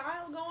heap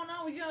style going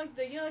on.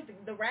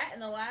 The rat in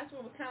the last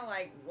one was kind of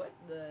like, what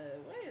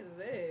is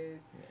this?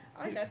 Yeah.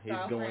 I like that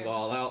style. He's going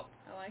all out.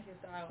 I like his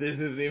style. This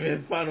isn't even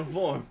his final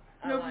form.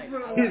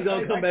 He's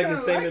gonna come back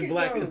in same as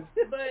black.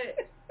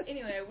 But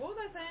anyway, what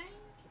was I saying?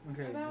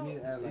 Okay, about, you need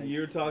to add like...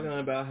 You're talking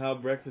about how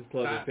Breakfast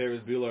Club and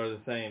Ferris Bueller are the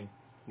same.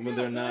 When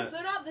they're not.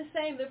 They're not the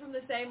same. They're from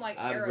the same I'd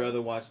era.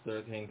 rather watch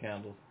 13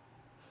 Candles.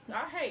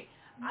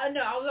 I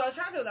know. I was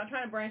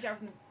trying to branch out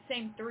from the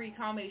same 3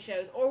 comedy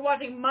shows or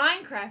watching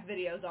Minecraft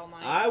videos all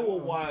night. I will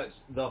watch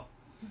the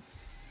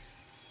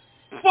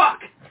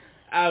fuck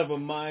out of a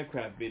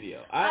Minecraft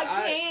video.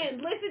 I can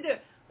listen to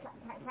it.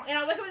 And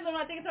I look at him and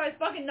I'm thinking somebody's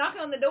fucking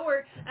knocking on the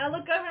door, and I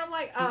look over and I'm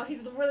like, oh, he's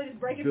really just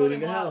breaking building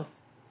fucking a blocks. house.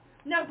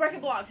 No, breaking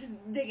blocks, just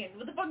digging.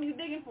 What the fuck are you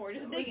digging for?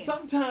 Just digging.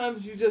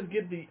 Sometimes you just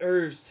get the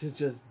urge to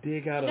just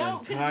dig out an entire No,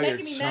 because it's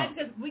making me mad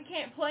because we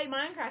can't play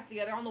Minecraft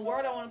together on the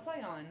world I want to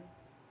play on.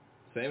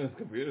 Same as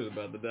computer's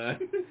about to die.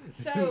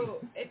 So,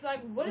 it's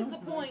like, what is the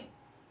point?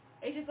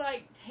 It's just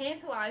like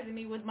tantalizing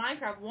me with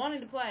Minecraft wanting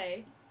to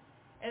play,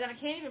 and then I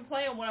can't even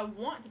play on what I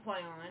want to play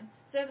on.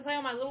 So I have to play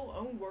on my little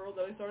own world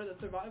that I started at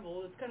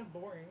survival. It's kind of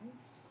boring.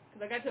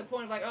 Because I got to a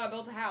point of like, oh, I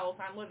built a house,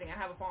 I'm living, I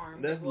have a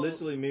farm. That's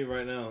literally me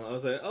right now. I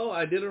was like, oh,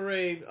 I did a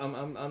raid, I'm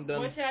done.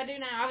 What should I do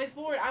now? I've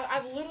explored,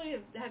 I've literally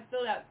have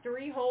filled out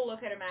 3 whole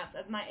locator maps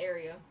of my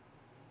area.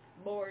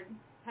 Bored.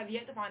 Have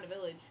yet to find a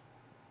village.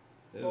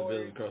 There's a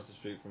village across the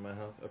street from my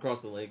house.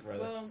 Across the lake,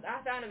 rather. Well,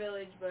 I found a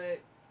village, but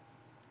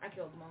I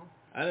killed them all.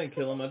 I didn't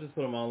kill them, I just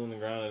put them all in the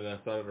ground and I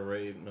started a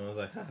raid, and I was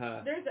like,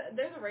 haha. There's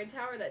a raid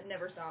tower that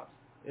never stops.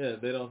 Yeah,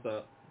 they don't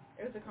stop.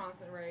 It was a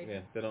constant raid.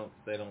 Yeah, they don't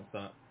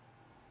stop.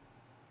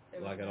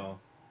 Like at all.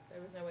 There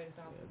was no way to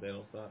stop Yeah, it. they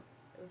don't stop.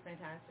 It was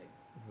fantastic.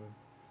 Mm-hmm.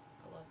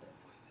 I loved it.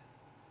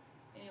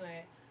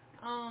 Anyway,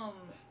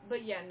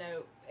 but yeah,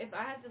 no. If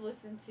I had to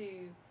listen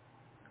to,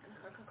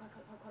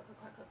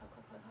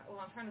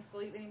 well, I'm trying to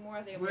sleep anymore.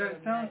 I think I'm Well, going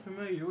that to sounds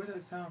familiar. Where does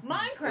that sound from?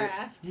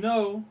 Minecraft.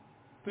 No.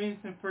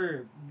 Phineas and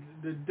Ferb.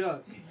 The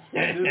duck.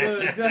 The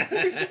little duck.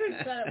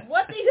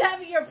 What do you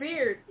have in your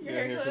beard? Your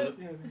hair clip?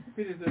 Yeah,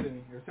 Peter threw it in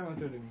me. Or someone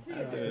threw it in me. I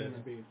don't know. It was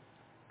my beard.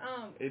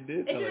 It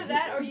did. It's either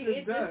that or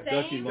it's the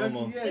Ducky same.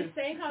 Momo. It's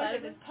the same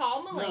concept as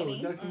Paul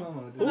Mulaney. No, Ducky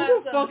Momo. Who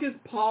the fuck is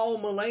Paul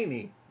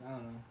Mulaney? I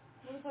don't know.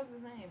 What the fuck is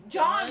his name?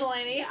 John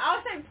Mulaney. I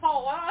was saying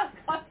Paul. Why do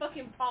I call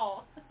fucking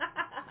Paul?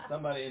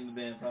 Somebody in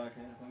the damn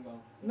podcast. I'm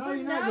going. No,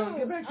 you're not going.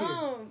 Get back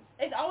here.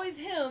 It's always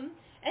him,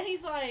 and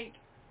he's like.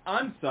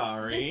 I'm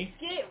sorry.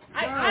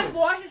 I've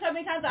watched it so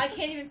many times that I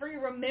can't even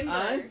freaking remember.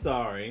 I'm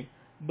sorry,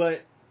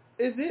 but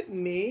is it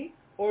me,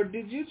 or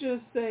did you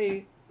just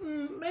say,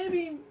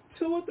 maybe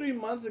 2 or 3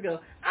 months ago,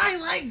 I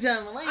like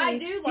John Mulaney. I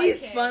do like him.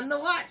 He's fun to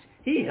watch.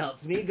 He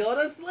helps me go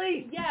to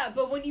sleep. Yeah,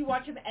 but when you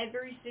watch him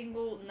every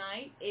single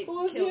night, it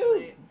kills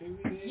it.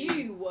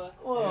 You. Well,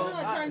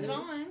 it turns it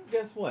on.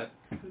 Guess what?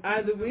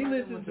 Either we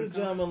listen to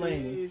John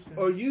Mulaney,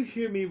 or you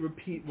hear me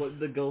repeat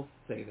what the ghosts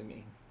say to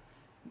me.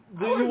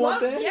 Do you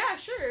want that? Yeah,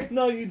 sure.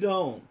 No, you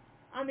don't.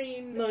 I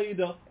mean... No, you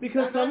don't.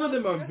 Because some of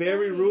them are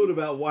very rude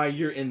about why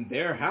you're in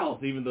their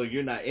house, even though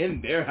you're not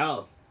in their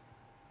house.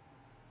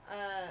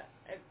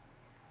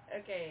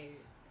 Okay.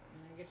 I'm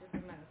going to get you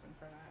some medicine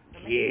for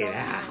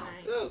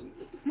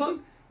that.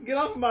 Get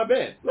off of my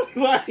bed.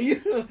 Why are you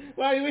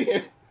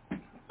here?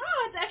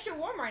 Oh, it's extra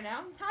warm right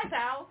now. Hi,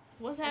 pal.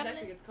 What's happening? It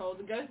actually gets cold.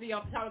 The ghost be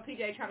on top of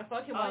PJ trying to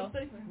fuck him while he's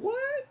sleeping.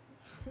 What?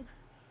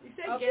 You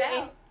said get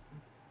out.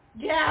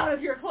 Get out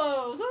of your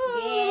clothes.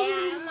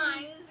 Yeah,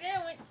 mine is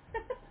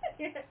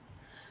going.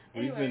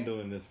 We've been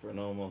doing this for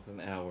almost an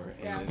hour.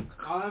 And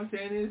all I'm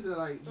saying is that,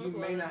 like, you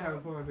may not have a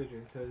profile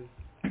picture, because...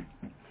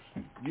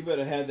 You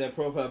better have that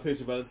profile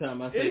picture by the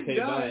time I say K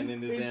Biden in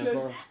this damn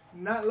car.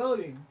 Not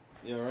loading.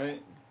 You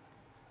alright?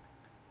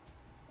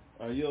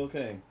 Are you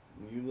okay?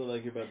 You look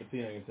like you're about to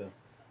pee on yourself.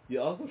 You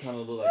also kind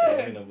of look like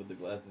Elena with the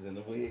glasses and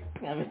the wig.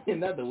 I mean,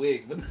 not the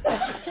wig, but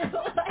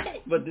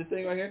but this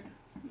thing right here.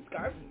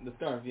 Scarf? The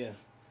scarf, yeah.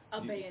 A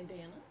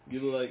bandana. You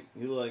look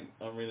like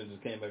Arena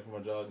just came back from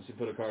her jog and she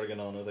put a cardigan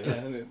on. I was like,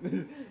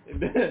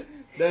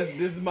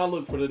 this is my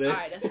look for today.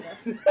 Alright, that's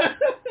enough.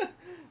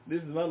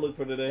 This is my look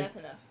for today. That's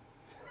enough.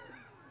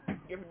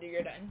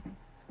 You're done.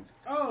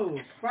 Oh,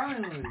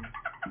 finally.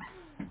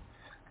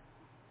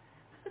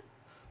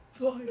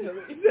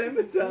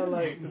 That sound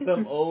like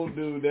some old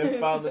dude that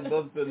finally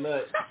busted a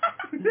nut.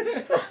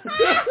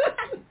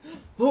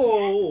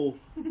 Oh,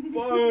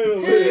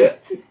 finally.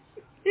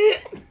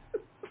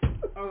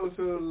 Oh,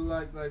 so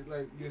like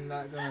you're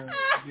not gonna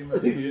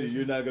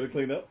you're not gonna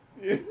clean up?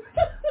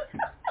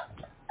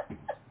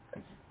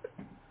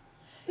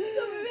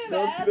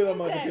 Don't spit on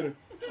my computer.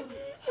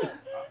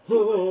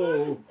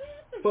 Oh,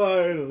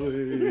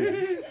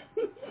 finally.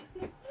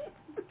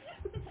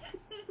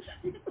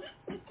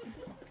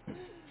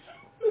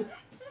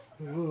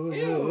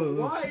 Ew,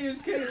 why is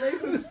Kate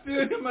Latham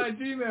still in my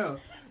Gmail?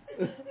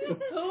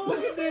 Look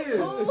at this.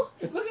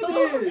 Look at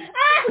this.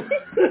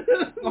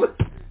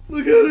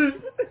 Look at it.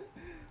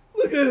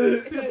 Look at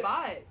it. It's a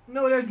bot.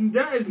 No,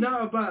 that is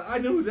not about. I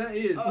know who that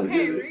is.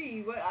 Okay,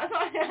 read. What I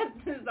thought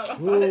this is not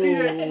Whoa,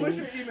 What's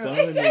your email?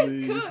 It says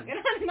finally. cook, and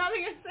I did not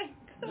think it said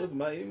cook. What's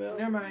my email?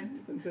 Never mind.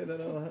 You can say that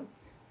out loud.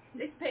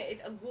 It's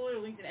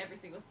literally linked in every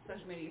single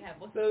social media you have.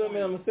 What's That the don't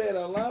mean I'm point? gonna say it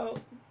out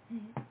loud.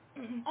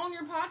 On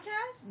your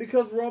podcast?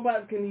 Because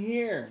robots can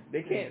hear.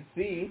 They can't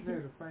see. There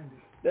to find it.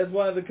 That's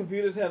why the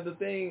computers have the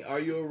thing, are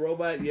you a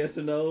robot, yes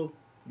or no?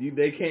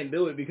 They can't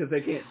do it because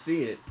they can't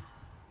see it.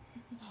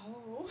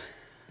 Oh.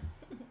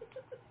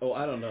 Oh,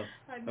 I don't know.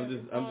 I I'm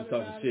just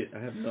talking shit. I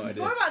have no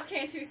idea. Robots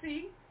can't you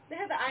see? They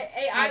have the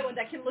AI one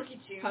that can look at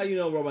you. How you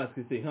know robots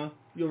can see, huh?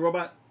 You a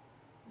robot?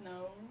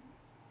 No.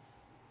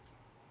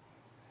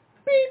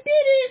 Beep,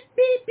 beep,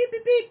 beep, beep,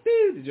 beep, beep,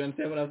 beep. Did you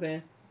understand what I was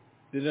saying?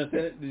 Did you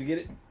understand it? Did you get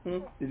it?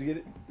 Did you get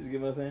it? Did you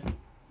get what I was saying?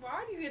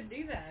 Why do you get to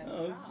do that?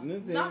 Oh, Stop.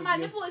 it's- Not my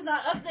nipple is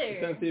not up Just there.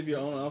 trying to see if your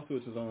on and off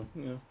switch is on.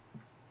 You know.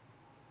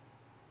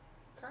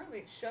 Currently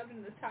it's shoved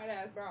into the tight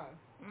ass bra.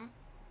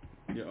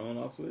 Your on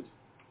off switch?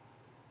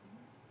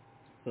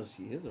 So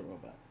she is a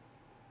robot.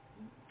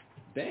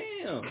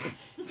 Damn!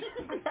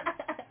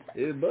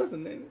 It's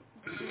busting, ain't it?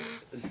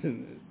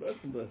 It's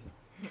busting.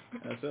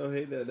 I sure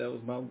hate that. That was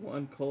my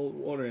one cold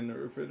water in the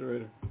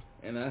refrigerator.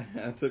 And I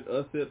took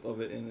a sip of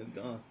it and it's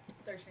gone.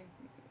 Thirsty.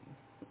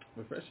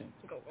 Refreshing.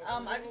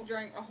 I just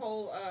drank a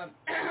whole, a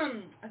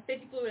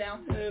 50 fluid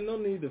ounce. Man, no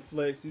need to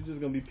flex. You're just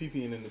going to be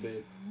pee-peeing in the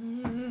bed.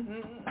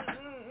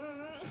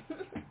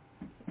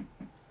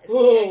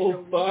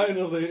 Oh,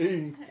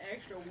 finally!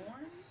 Extra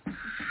warm?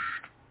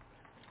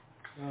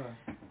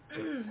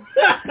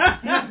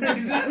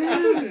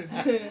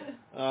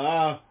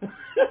 Ah.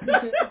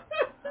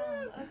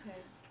 Okay.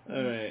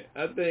 All right.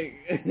 I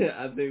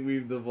think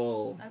we've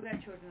devolved. I've got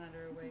children that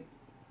are awake.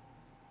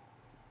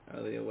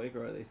 Are they awake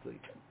or are they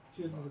asleep?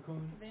 Cheers, Mr.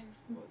 Coon.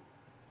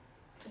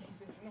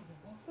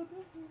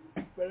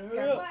 Better hurry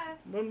Got up. class.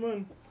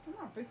 Run. I'm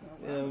not fixing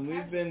it. Yeah,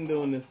 we've been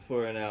doing this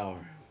for an hour.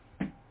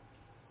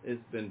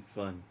 It's been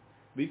fun.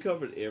 We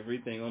covered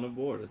everything on the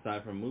board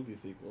aside from movie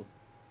sequels.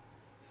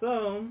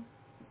 So,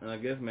 and I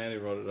guess Maddie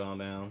wrote it all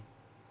down.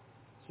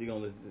 She gonna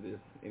listen to this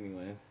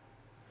anyways.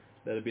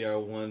 That'll be our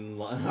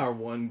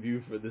one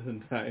view for this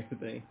entire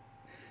thing.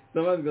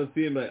 Somebody's gonna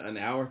see him like an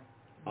hour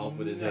off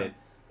with his head.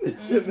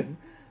 You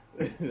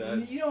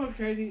know what's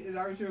crazy? Is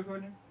our show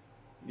recording?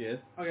 Yes.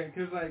 Okay,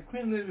 because like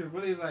Quentin Elizabeth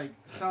really like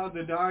saw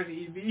the Dodge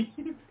EV.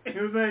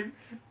 It was like,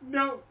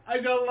 no, I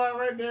got a lot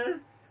right there.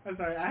 I'm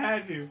sorry, I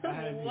had to.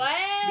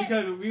 What?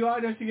 Because we all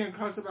know she's getting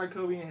crossed up by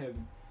Kobe in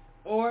heaven.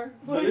 Or,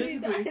 What are you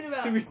talking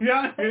about? to be What are you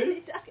honest,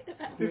 talking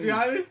about? to be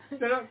honest,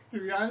 shut up, to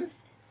be honest,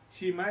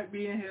 she might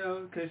be in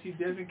hell because she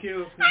doesn't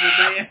kill Princess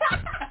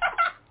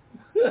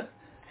Diana.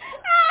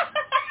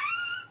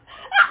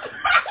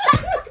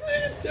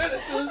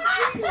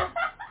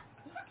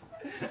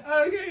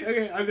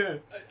 Okay, I'm done.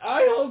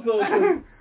 I hope so.